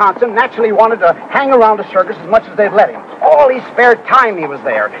Baraboo, Wisconsin naturally wanted to hang around the circus as much as they'd let him. All his spare time he was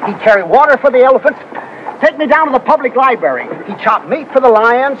there. He'd carry water for the elephants, take me down to the public library. He chopped meat for the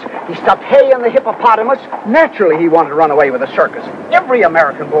lions. He stuffed hay in the hippopotamus. Naturally, he wanted to run away with the circus. Every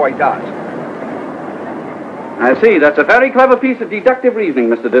American boy does. I see. That's a very clever piece of deductive reasoning,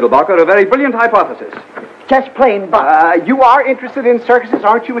 Mr. Diddlebock, or a very brilliant hypothesis. Just plain but. You are interested in circuses,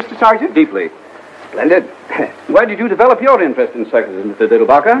 aren't you, Mr. Sergeant? Deeply. Splendid. Where did you develop your interest in circuses, Mr.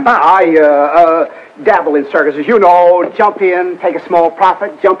 Diddlebacher? I dabble in circuses. You know, jump in, take a small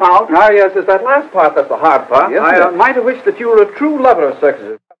profit, jump out. Ah, yes, it's that last part that's the hard part. Yes, I might have wished that you were a true lover of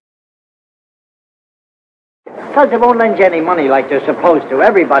circuses. Because they won't lend you any money like they're supposed to.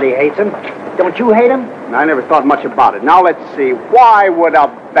 Everybody hates them. Don't you hate them? I never thought much about it. Now, let's see. Why would a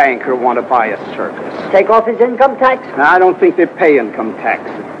banker want to buy a circus? Take off his income tax? I don't think they pay income tax.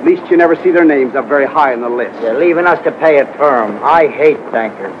 At least you never see their names up very high on the list. You're leaving us to pay it for him. I hate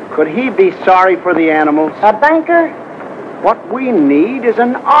bankers. Could he be sorry for the animals? A banker? What we need is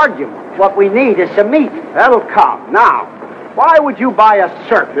an argument. What we need is some meat. That'll come. Now, why would you buy a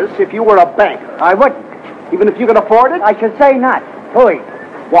circus if you were a banker? I wouldn't. Even if you could afford it? I should say not. Boy.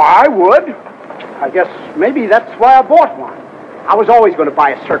 Why, I would. I guess maybe that's why I bought one. I was always going to buy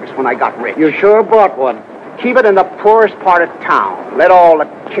a circus when I got rich. You sure bought one. Keep it in the poorest part of town. Let all the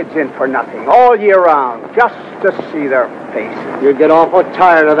kids in for nothing, all year round, just to see their faces. You get awful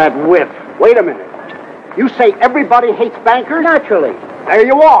tired of that whiff. Wait a minute. You say everybody hates bankers? Naturally. There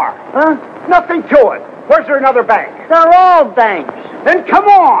you are. Huh? Nothing to it. Where's there another bank? They're all banks. Then come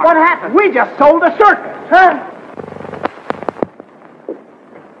on. What happened? We just sold a circus. Huh?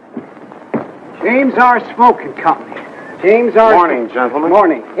 James R. Smoking Company. James R. Morning, gentlemen.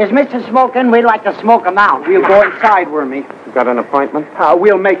 Morning. Is Mr. Smoking? We'd like to smoke him out. We'll go inside, Wormy. You got an appointment?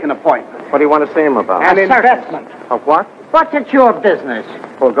 We'll make an appointment. What do you want to see him about? An investment. Of what? What's it your business?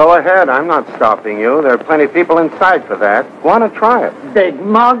 Well, go ahead. I'm not stopping you. There are plenty of people inside for that. Want to try it? Big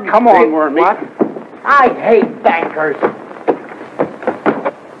mug. Come on, Wormy. What? I hate bankers.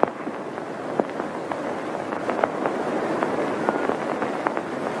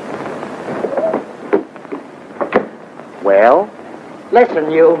 Well?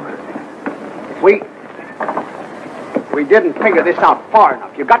 Listen, you. We didn't figure this out far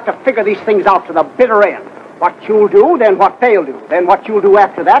enough. You got to figure these things out to the bitter end. What you'll do, then what they'll do. Then what you'll do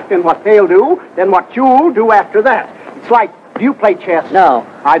after that, then what they'll do, then what you'll do after that. It's like, do you play chess? No.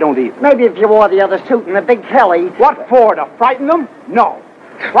 I don't either. Maybe if you wore the other suit and the big Kelly. What for? To frighten them? No.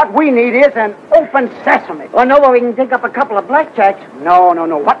 What we need is an open sesame. Or know where we can pick up a couple of blackjacks. No.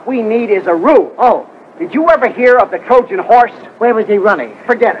 What we need is a rule. Oh. Did you ever hear of the Trojan horse? Where was he running?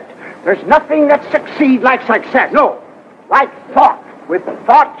 Forget it. There's nothing that succeeds like success. No. Like thought. With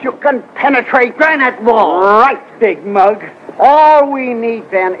thought, you can penetrate granite walls. Right, big mug. All we need,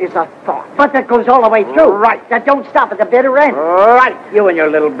 then, is a thought. But that goes all the way through. Right. That don't stop at the bitter end. Right. You and your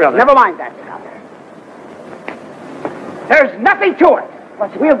little brother. Never mind that stuff. There's nothing to it.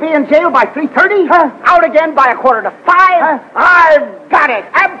 We'll be in jail by 3:30. Huh? Out again by 4:45. Huh? I've got it.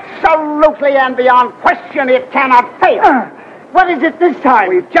 Absolutely and beyond question, it cannot fail. What is it this time?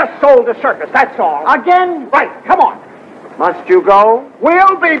 We've just sold the circus, that's all. Again? Right, come on. Must you go?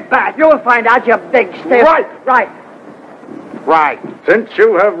 We'll be back. You'll find out, you big stiff. Right. Right. Since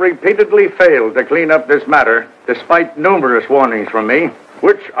you have repeatedly failed to clean up this matter, despite numerous warnings from me,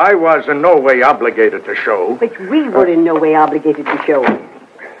 which I was in no way obligated to show, Which we were in no way obligated to show.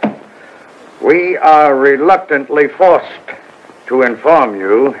 we are reluctantly forced to inform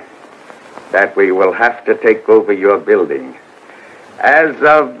you that we will have to take over your building. As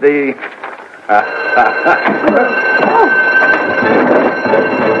of the...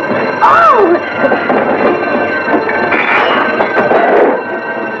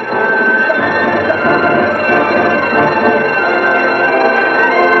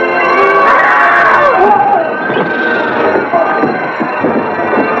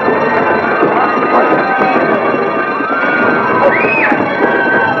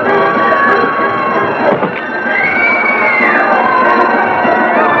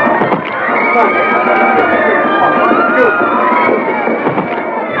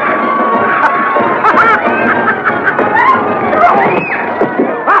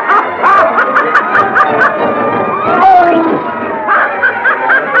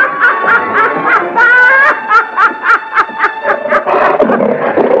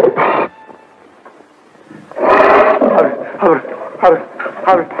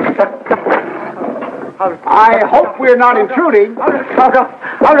 I hope we're not intruding.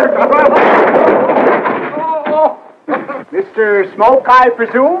 Mr. Smoke, I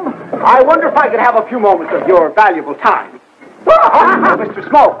presume? I wonder if I could have a few moments of your valuable time. Mr.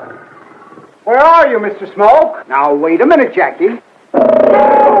 Smoke. Where are you, Mr. Smoke? Now, wait a minute, Jackie.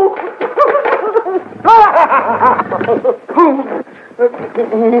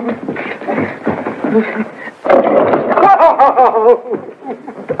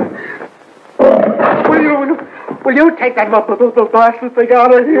 Will you take that blasted thing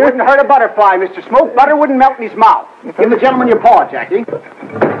out of here? You wouldn't hurt a butterfly, Mr. Smoke. Butter wouldn't melt in his mouth. Give the gentleman your paw, Jackie.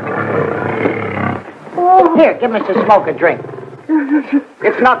 Here, give Mr. Smoke a drink.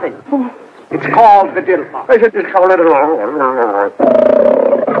 It's nothing. It's called the Diddlebock.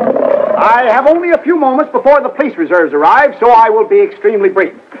 I have only a few moments before the police reserves arrive, so I will be extremely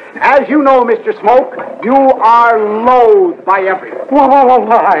brief. As you know, Mr. Smoke, you are loathed by everyone.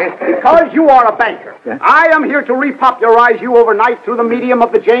 Why? Because you are a banker. Yeah. I am here to repopularize you overnight through the medium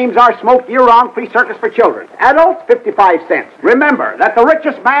of the James R. Smoke year-round free circus for children. Adults, 55 cents. Remember that the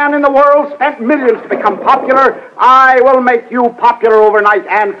richest man in the world spent millions to become popular. I will make you popular overnight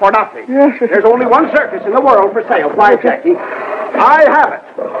and for nothing. Yes. There's only one circus in the world for sale. Why, Jackie? I have it.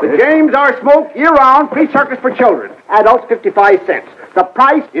 The James R. Smoke year-round free circus for children. Adults, 55 cents. The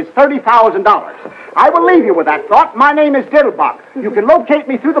price is $30,000. I will leave you with that thought. My name is Diddlebock. You can locate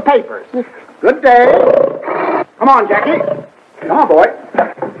me through the papers. Good day. Come on, Jackie. Come on, boy.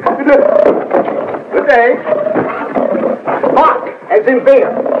 Good day. Bock, as in beer.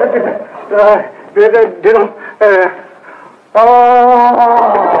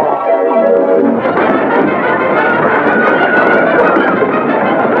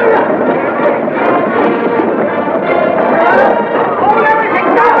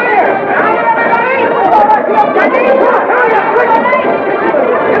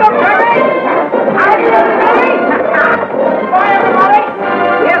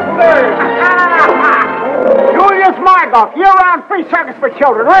 Year-round free circus for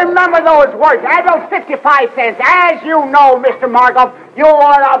children. Remember those words. Adults, 55 cents. As you know, Mr. Margoff, you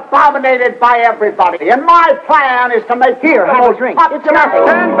are abominated by everybody. And my plan is to make Here, have a drink. It's nothing.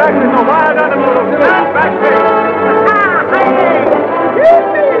 Stand back, Mr. Wild Animal. Stand back,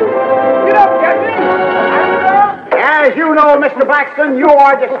 Get up, Jesse. As you know, Mr. Blackstone, you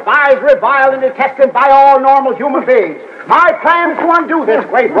are despised, reviled, and detested by all normal human beings. My plan is to undo this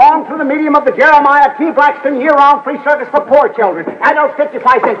great wrong through the medium of the Jeremiah T. Blackstone year-round free service for poor children. Adults,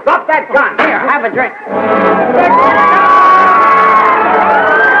 55 cents. Drop that gun. Here, have a drink.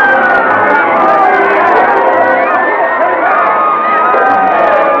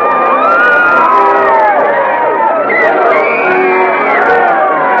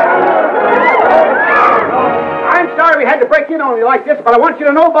 We had to break in on you like this, but I want you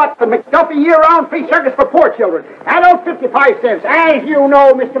to know about the McDuffie year-round free circus for poor children. Adults, 55 cents. As you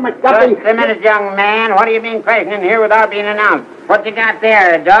know, Mr. McDuffie... Just a minute, young man. What do you mean crashing in here without being announced? What you got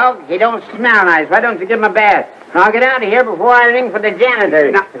there, a dog? He don't smell nice. Why don't you give him a bath? Now get out of here before I ring for the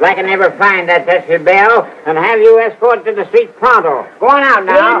janitor. Now, if I can never find that pesky bell and have you escorted to the street pronto. Go on out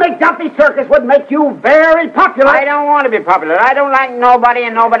now. The McDuffie circus would make you very popular. I don't want to be popular. I don't like nobody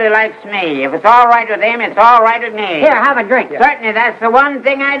and nobody likes me. If it's all right with them, it's all right with me. Here, have a drink. Yeah. Certainly, that's the one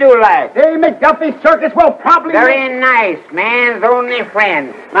thing I do like. The McDuffie circus will probably... Very nice. Man's only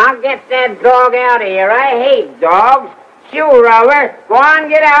friend. Now get that dog out of here. I hate dogs. Shoe rubber. Go on,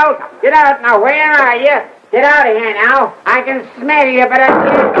 get out. Get out. Now, where are you? Get out of here now. I can smell you, but I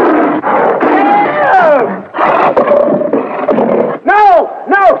can't... No!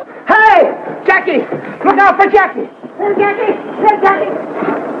 Hey! Jackie! Look out for Jackie! Here, Jackie! Here, Jackie!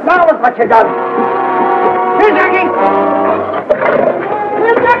 Now look what you done! Here, Jackie!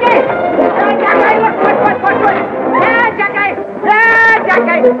 Here, Jackie! Here, Jackie! Look! Here, Jackie! Here,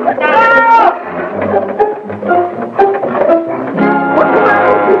 Jackie! No! What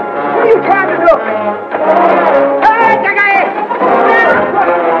are you trying to do? Hey, Jackie!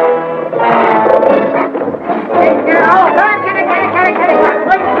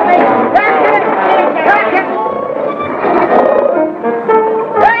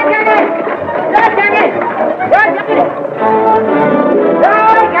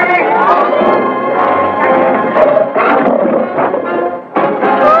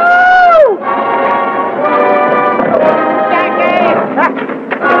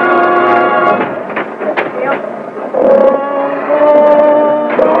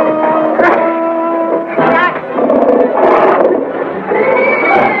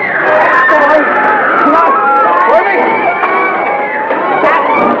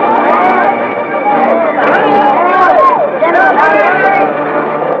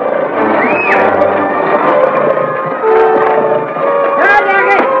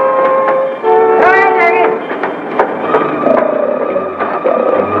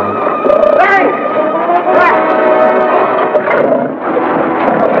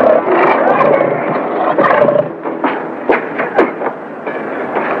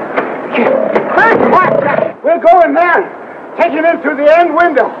 Take him in through the end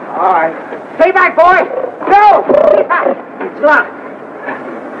window. All right. Stay back, boy. No! Stay back. It's locked.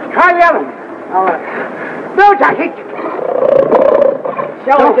 Try the other one. All right. No, Jackie.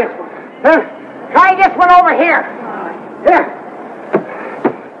 Show me this one. Try this one over here. Here.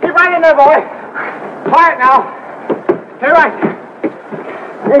 Keep right in there, boy. Quiet now. Stay right.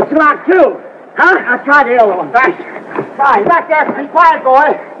 It's locked too. Huh? I'll try the other one. Right. Try. Back there. Be quiet,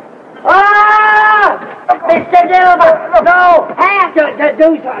 boy. Ah! Mr. Diddlebock! No! Hand!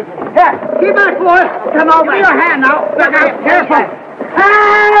 Do something. Here, keep back, boy. Come over. Give me your hand now. Look out. Careful.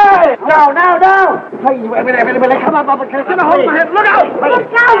 Hey! No. Please, wait. Come up. Get a hold of my head. Look out! Look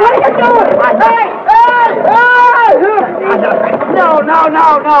out! What are you doing? Hey! No.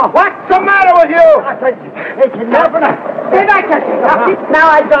 What's the matter with you? It's enough. Stay back there.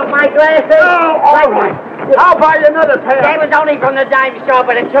 Now I got my glasses. Oh, all right. I'll buy you another pair. They was only from the dime store,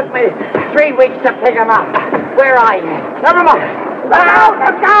 but it took me 3 weeks to pick them up. Where are you? Never mind. Look out!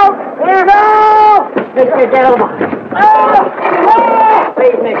 Mr. Diddlebock.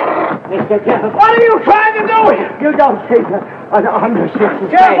 Please, Mr. Diddlebock. What are you trying to do? You don't see I'm just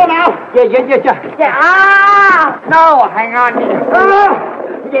careful now. Yeah. Ah! No, hang on.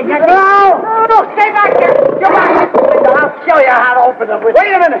 No, stay back there. Come on. I'll show you how to open them. Wait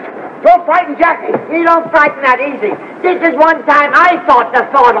a minute. Don't frighten Jackie. He don't frighten that easy. This is one time I thought the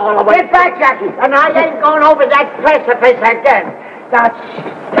thought all the way. Get back, Jackie. And I ain't going over that precipice again. That's...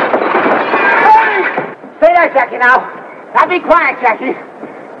 Hey! Stay there, Jackie, now. Now be quiet, Jackie.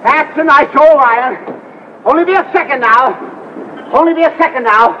 That's a nice old iron. Only be a second now.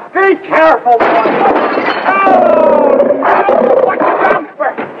 Be careful, boy. Oh, what you done?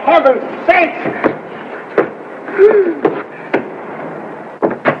 For heaven's sake!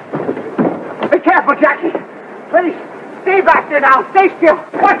 Be careful, Jackie. Please, stay back there now. Stay still.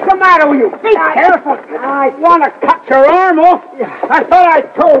 What's the matter with you? Be careful. I want to cut your arm off. I thought I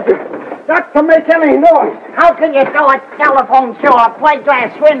told you not to make any noise. How can you throw a telephone through a plate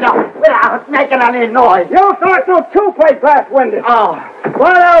glass window without making any noise? You thought through 2 plate glass windows. Oh,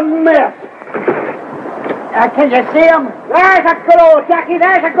 what a mess. Can you see him? There's a good old Jackie.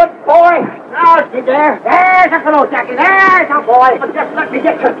 There's a good boy. Now, see there? There's a good old Jackie. There's a boy. But just let me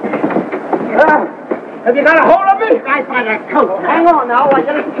get you. Have you got a hold of me? Right by the coat. Hang on now. I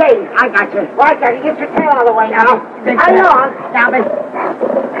got a chain. I got you. Right, Jackie. Get your tail out of the way now. Hang on. Now,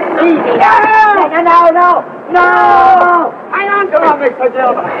 easy now. No. Hang on to him, Mr.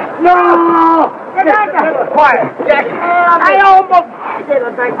 Diddlebock. No. Get back there. Quiet. Jack. I almost...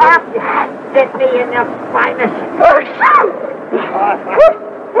 Diddlebock. Get me in the finest.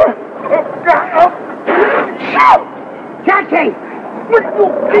 Jackie.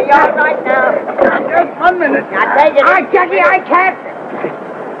 Are you all right now? Just 1 minute. Now take it. All right, Jackie, I can't.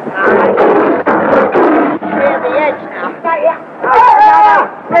 Near the edge now.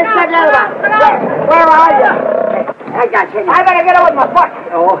 Mr. Diddlebock. Where are you? I got you. I better get out with my foot.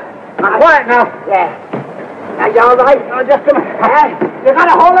 Oh. Quiet now. Yeah. Are you all right? Oh, just a minute. You got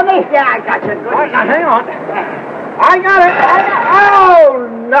a hold of me? Yeah, I got you. Good. All right, now hang on. I got it. Oh,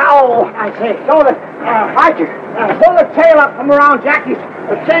 no. I see. Pull the tail up from around Jackie's,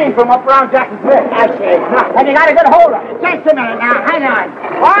 the chain from up around Jackie's wrist. I see. And you got a good hold of it. Just a minute now. Hang on.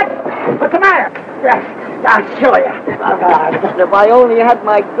 What? What's the matter? I'll show you. If I only had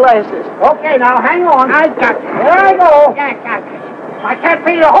my glasses. Okay, now, hang on. I got you. There I go. Yeah, I got you. I can't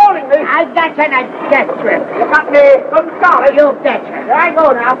feel you holding me. I got you in a death grip. You got me good solid. You betcha. There I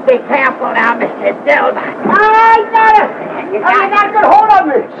go now. Be careful now, Mr. Diddlebock. I got it. You got a good hold on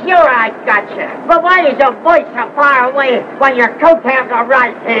me. Sure, I got you. But why is your voice so far away when your coattails are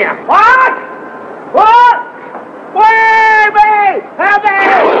right here? What? Wait me! Help me!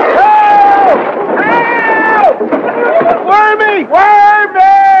 Help! Wormy!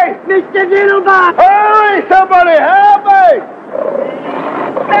 Mr. Diddlebock! Hurry, somebody! Help me!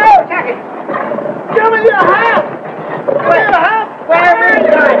 No, Jackie! Give me your hand! Where is your hand?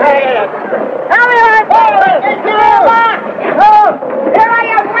 Hurry up! Mr. Diddlebock! Here I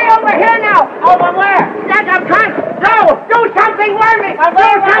am, way over here now! Over where? That's a cunt! No! Do something, Wormy! Do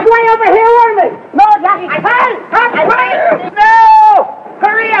something way over here, Wormy! No, Jackie! Hey! No!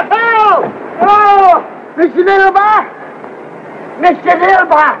 Hurry up! Oh! Mr. Diddlebock!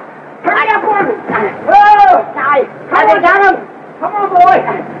 Hurry up, Wormy! Oh! Have you got him? Come on, boy!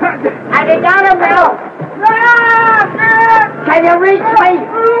 Have you got him now? Can you reach me?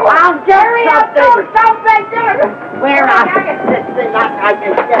 I'll get something! Where are you? This thing I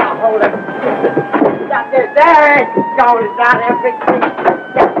can get a hold of. There it goes, not everything.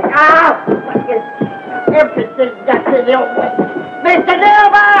 Everything got to the old way. Mr.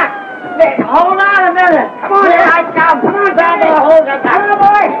 Diddlebock! Hold on a minute. Come on, here I come. Come on, grab a hold of that. Come on,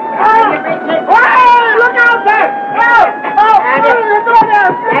 boy. Hey, look out there. Hold on, boy.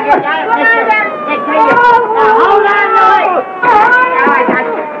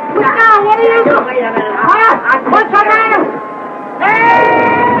 Look out, what are you doing? Wait a minute. What's the matter?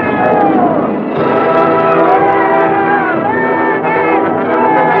 Hey!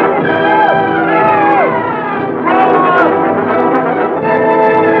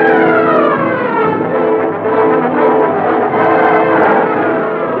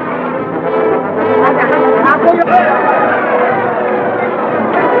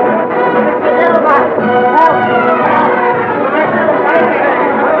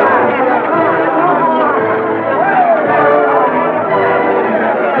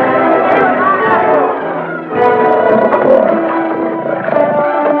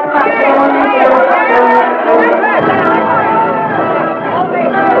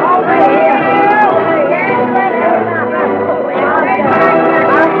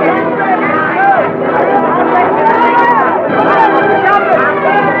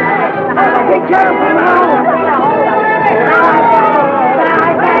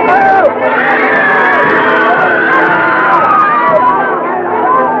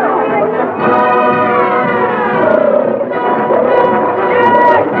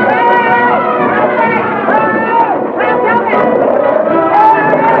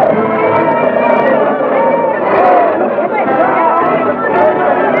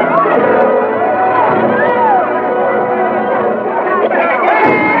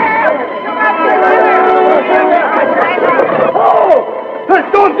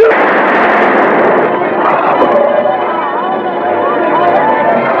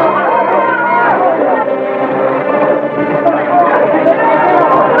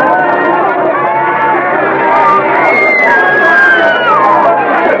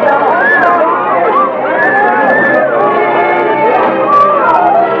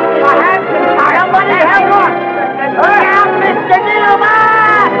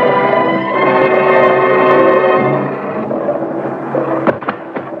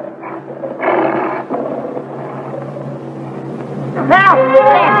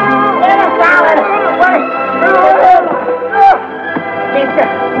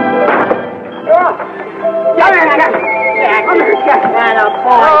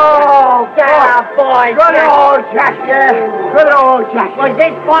 boy. Oh, boy. Good old Jack, yeah. Good old Jack. Was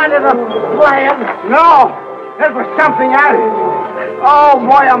this part of the plan? No, there was something else. Oh,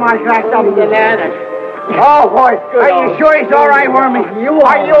 boy, am I cracked up. Bananas. Oh, boy. Are you sure he's all right, Wormy? Are you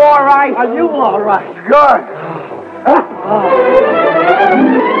all right? Are you all right? Good.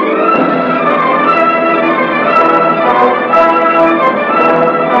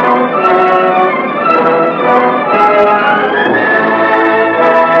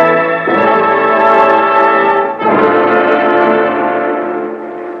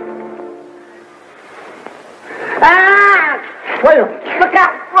 Wait a minute. Look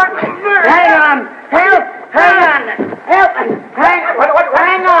out! Hang on! Help! Hang on! Help! Hang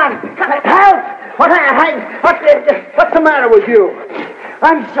on! Help! What's the matter with you?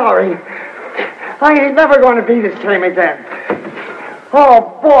 I'm sorry. I ain't never going to be the same again.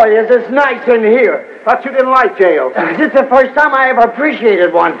 Oh, boy, is this nice in here. Thought you didn't like jail. This is the first time I ever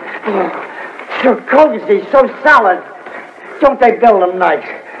appreciated one. So cozy, so solid. Don't they build them nice?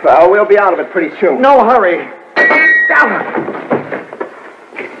 Well, we'll be out of it pretty soon. No hurry.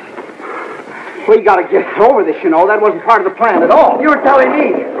 We gotta get over this, you know. That wasn't part of the plan at all. You're telling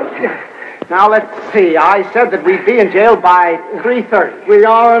me. Now, let's see. I said that we'd be in jail by 3:30. We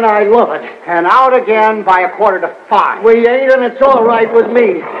are, and I love it. And out again by 4:45. We ain't, and it's all right with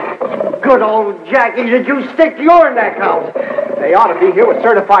me. Good old Jackie, did you stick your neck out? They ought to be here with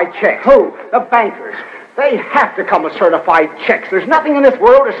certified checks. Who? The bankers. They have to come with certified checks. There's nothing in this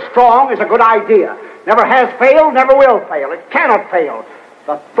world as strong as a good idea. Never has failed, never will fail. It cannot fail.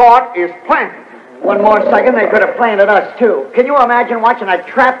 The thought is planted. One more second, they could have planted us, too. Can you imagine watching a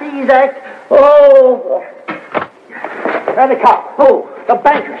trapeze act? Oh! There they come. Who? The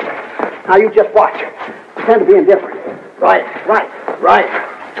bankers. Now, you just watch. Pretend to be indifferent. Right.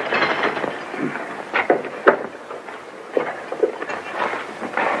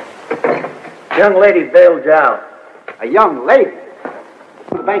 Young lady bailed you out. A young lady?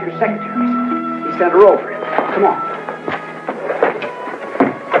 The banker's secretary. He sent her over. Come on.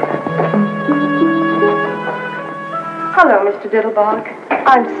 Hello, Mr. Diddlebock.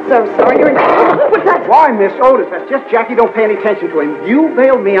 I'm so sorry. What's that? Why, Miss Otis? That's just Jackie. Don't pay any attention to him. You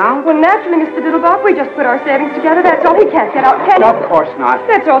bailed me out? Well, naturally, Mr. Diddlebock, we just put our savings together. That's all. He can't get out, can he? Of course not.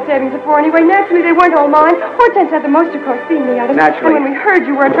 That's all savings are for anyway. Naturally, they weren't all mine. Hortense had the most, of course, being the others. Naturally. And when we heard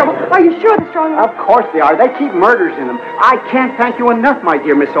you were in trouble, are you sure the strong... Of course they are. They keep murders in them. I can't thank you enough, my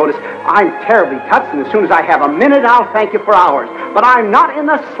dear Miss Otis. I'm terribly touched, and as soon as I have a minute, I'll thank you for hours. But I'm not in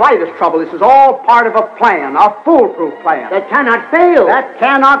the slightest trouble. This is all part of a plan, a foolproof plan. That cannot fail. That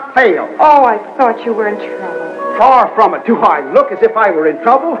cannot fail. Oh, I thought you were in trouble. Far from it. Do I look as if I were in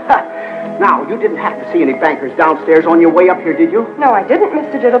trouble? Now, you didn't happen to see any bankers downstairs on your way up here, did you? No, I didn't,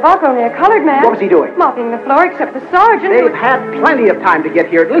 Mr. Diddlebock. Only a colored man. What was he doing? Mopping the floor, except the sergeant. They've had plenty of time to get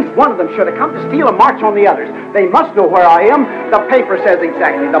here. At least one of them should have come to steal and march on the others. They must know where I am. The paper says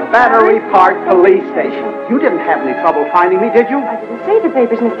exactly. The Battery Park Police Station. You didn't have any trouble finding me, did you? I didn't see the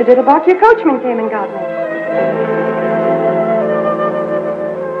papers, Mr. Diddlebock. Your coachman came and got me.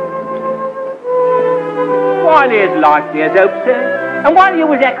 Why, there's life, there's hope, sir. And while you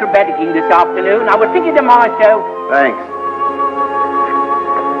was acrobaticking this afternoon, I was thinking to myself... Thanks.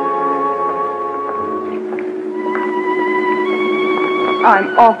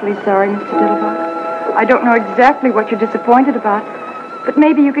 I'm awfully sorry, Mr. Diddlebock. I don't know exactly what you're disappointed about, but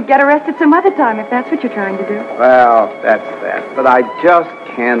maybe you could get arrested some other time if that's what you're trying to do. Well, that's that. But I just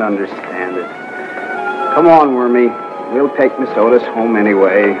can't understand it. Come on, Wormy. We'll take Miss Otis home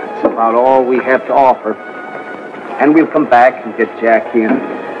anyway. It's about all we have to offer. And we'll come back and get Jackie in.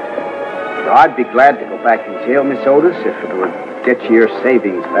 So I'd be glad to go back in jail, Miss Otis, if it would get you your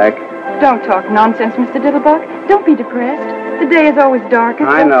savings back. Don't talk nonsense, Mr. Diddlebock. Don't be depressed. The day is always darkest.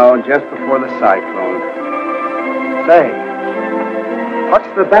 I know, just before the cyclone. Say, what's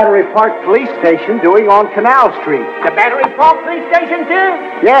the Battery Park Police Station doing on Canal Street? The Battery Park Police Station, too?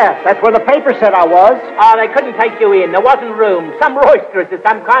 Yes, that's where the paper said I was. Oh, they couldn't take you in. There wasn't room. Some roisterers of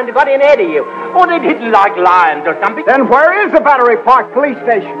some kind got in ahead of you. Or they didn't like lions or something. Then where is the Battery Park Police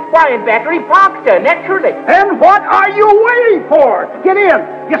Station? Why, in Battery Park, sir, naturally. Then what are you waiting for? Get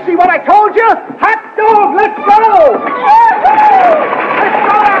in. You see what I told you? Hot dog, let's go! Let's go!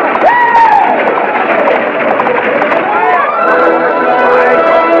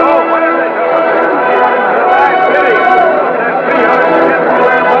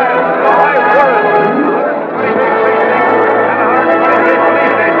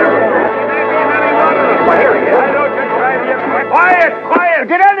 Quiet!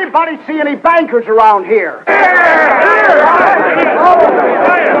 Did anybody see any bankers around here?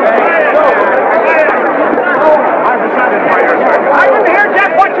 I didn't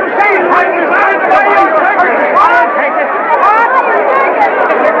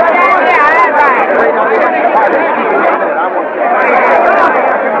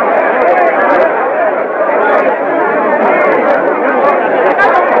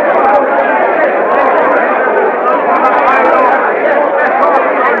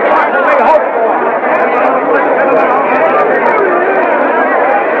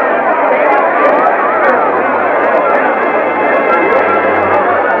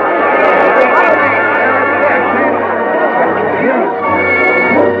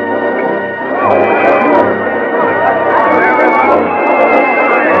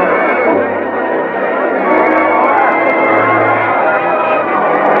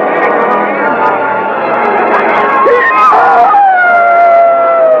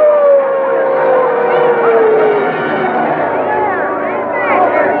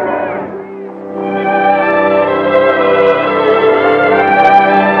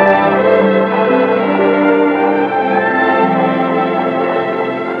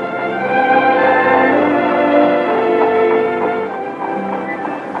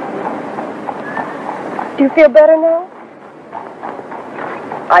feel better now?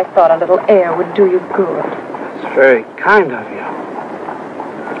 I thought a little air would do you good. It's very kind of you.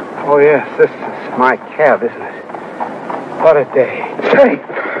 Oh, yes, this is my cab, isn't it? What a day. Say,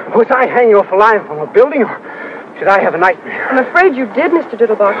 was I hanging off a line from a building, or did I have a nightmare? I'm afraid you did, Mr.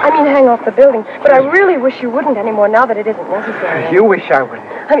 Diddlebock. I mean, hang off the building. But I really wish you wouldn't anymore now that it isn't necessary. You wish I wouldn't.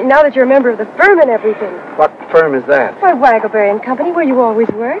 I mean, now that you're a member of the firm and everything. What firm is that? Why, Waggleberry and Company, where you always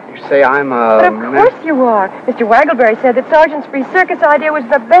work. You say I'm a... But of course you are. Mr. Waggleberry said that Sergeant's free circus idea was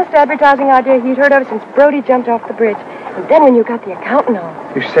the best advertising idea he'd heard of since Brody jumped off the bridge. And then when you got the accountant on.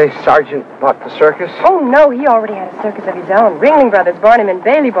 You say Sergeant bought the circus? Oh, no, he already had a circus of his own. Ringling Brothers, Barnum and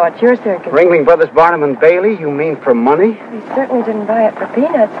Bailey bought your circus. Ringling Brothers, Barnum and Bailey? You mean for money? He certainly didn't buy it for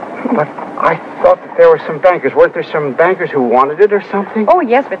peanuts. But I thought that there were some bankers. Weren't there some bankers who wanted it or something? Oh,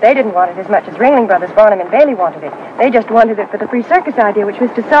 yes, but they didn't want it as much as Ringling Brothers, Barnum and Bailey wanted it. They just wanted it for the free circus idea, which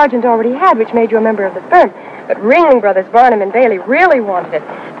Mr. Sargent already had, which made you a member of the firm. But Ringling Brothers, Barnum and Bailey really wanted it.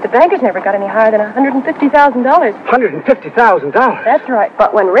 The bankers never got any higher than $150,000. $150,000? That's right.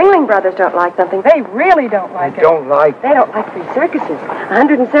 But when Ringling Brothers don't like something, they really don't like it. Don't like? They don't like free circuses.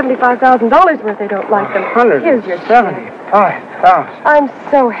 $175,000 worth they don't like them. Here's your $175,000. I'm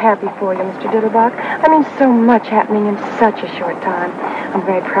so happy for you, Mr. Diddlebock. I mean, so much happening in such a short time. I'm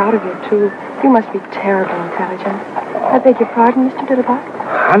very proud of you, too. You must be terribly intelligent. I beg your pardon, Mr. Diddlebock?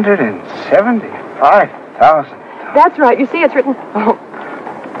 $175,000. That's right. You see, it's written... Oh.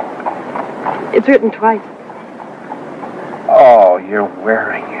 It's written twice. Oh, you're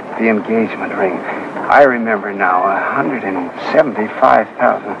wearing it. The engagement ring. I remember now.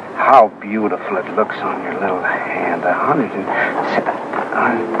 $175,000. How beautiful it looks on your little hand. I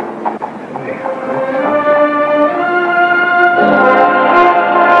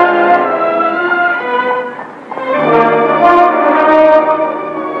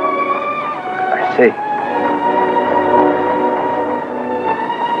see.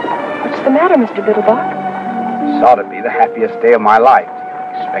 What's the matter, Mr. Diddlebock? This ought to be the happiest day of my life. The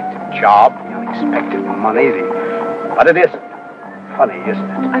unexpected job, the unexpected money, but it isn't. Funny, isn't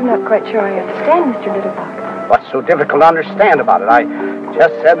it? I'm not quite sure I understand, Mr. Diddlebock. What's so difficult to understand about it? I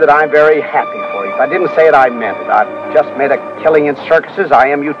just said that I'm very happy for you. If I didn't say it, I meant it. I've just made a killing in circuses. I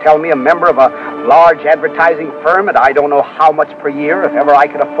am, you tell me, a member of a large advertising firm, and I don't know how much per year, if ever I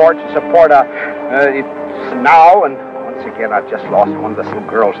could afford to support it's now, and once again, I've just lost one of the little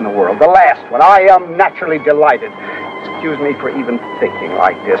girls in the world. The last one. I am naturally delighted. Excuse me for even thinking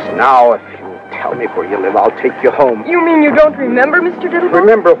like this. Now, if you tell me where you live, I'll take you home. You mean you don't remember, Mr. Diddlebock?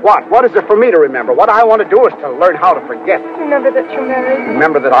 Remember what? What is there for me to remember? What I want to do is to learn how to forget. Remember that you're married?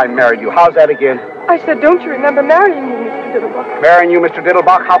 Remember that I married you. How's that again? I said, don't you remember marrying me, Mr. Diddlebock? Marrying you, Mr.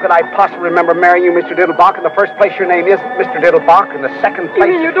 Diddlebock? How could I possibly remember marrying you, Mr. Diddlebock? In the first place, your name is Mr. Diddlebock. In the second place...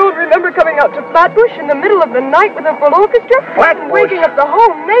 You mean you don't remember coming out to Flatbush in the middle of the night with a full orchestra? Flatbush? And waking up the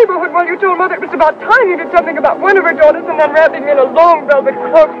whole neighborhood while you told Mother it was about time you did something about one of her daughters, and then wrapping me in a long velvet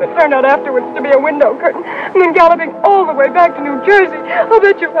cloak that turned out afterwards to be a window curtain, and then galloping all the way back to New Jersey. I'll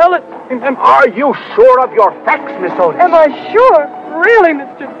bet you Alice remember. Are you sure of your facts, Miss Otis? Am I sure? Really,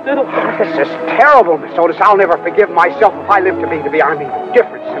 Mr. Diddlebock? This is terrible, Miss Otis. I'll never forgive myself if I live to be. I mean, the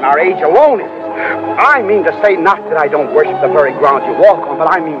difference in our age alone is... I mean to say not that I don't worship the very ground you walk on, but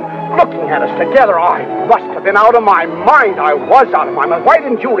I mean, looking at us together, I must have been out of my mind. I was out of my mind. Why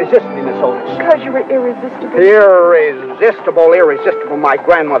didn't you resist me, Miss Otis? Because you were irresistible. Irresistible, my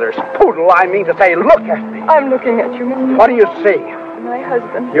grandmother's poodle. I mean to say, look at me. I'm looking at you, Mr. What do you see? My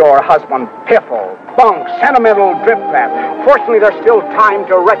husband. Your husband, piffle, bunk, sentimental drip-trap. Fortunately, there's still time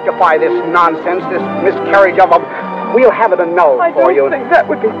to rectify this nonsense, this miscarriage of a... We'll have it annulled for you. I don't think that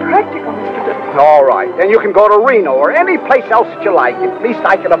would be practical, Mr. Diddlebock. All right. Then you can go to Reno or any place else that you like. At least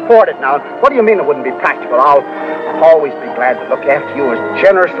I can afford it now. What do you mean it wouldn't be practical? I'll always be glad to look after you as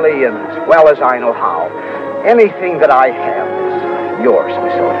generously and as well as I know how. Anything that I have is yours,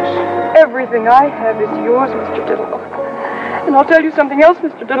 Miss Otis. Everything I have is yours, Mr. Diddlebock. And I'll tell you something else,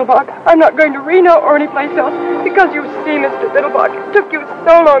 Mr. Diddlebock. I'm not going to Reno or any place else because you see, Mr. Diddlebock, it took you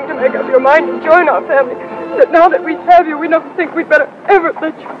so long to make up your mind to join our family that now that we have you, we don't think we'd better ever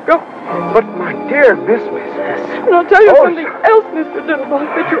let you go. But, my dear Miss... And I'll tell you something else, Mr. Diddlebock,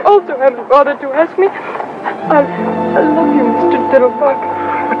 that you also haven't bothered to ask me. I love you, Mr. Diddlebock.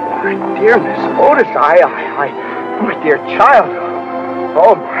 But, my dear Miss Otis, my dear child.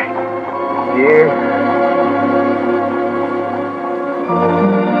 Oh, my dear...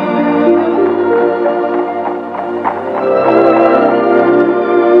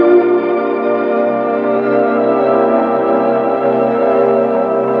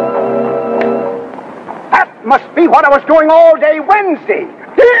 That must be what I was doing all day Wednesday.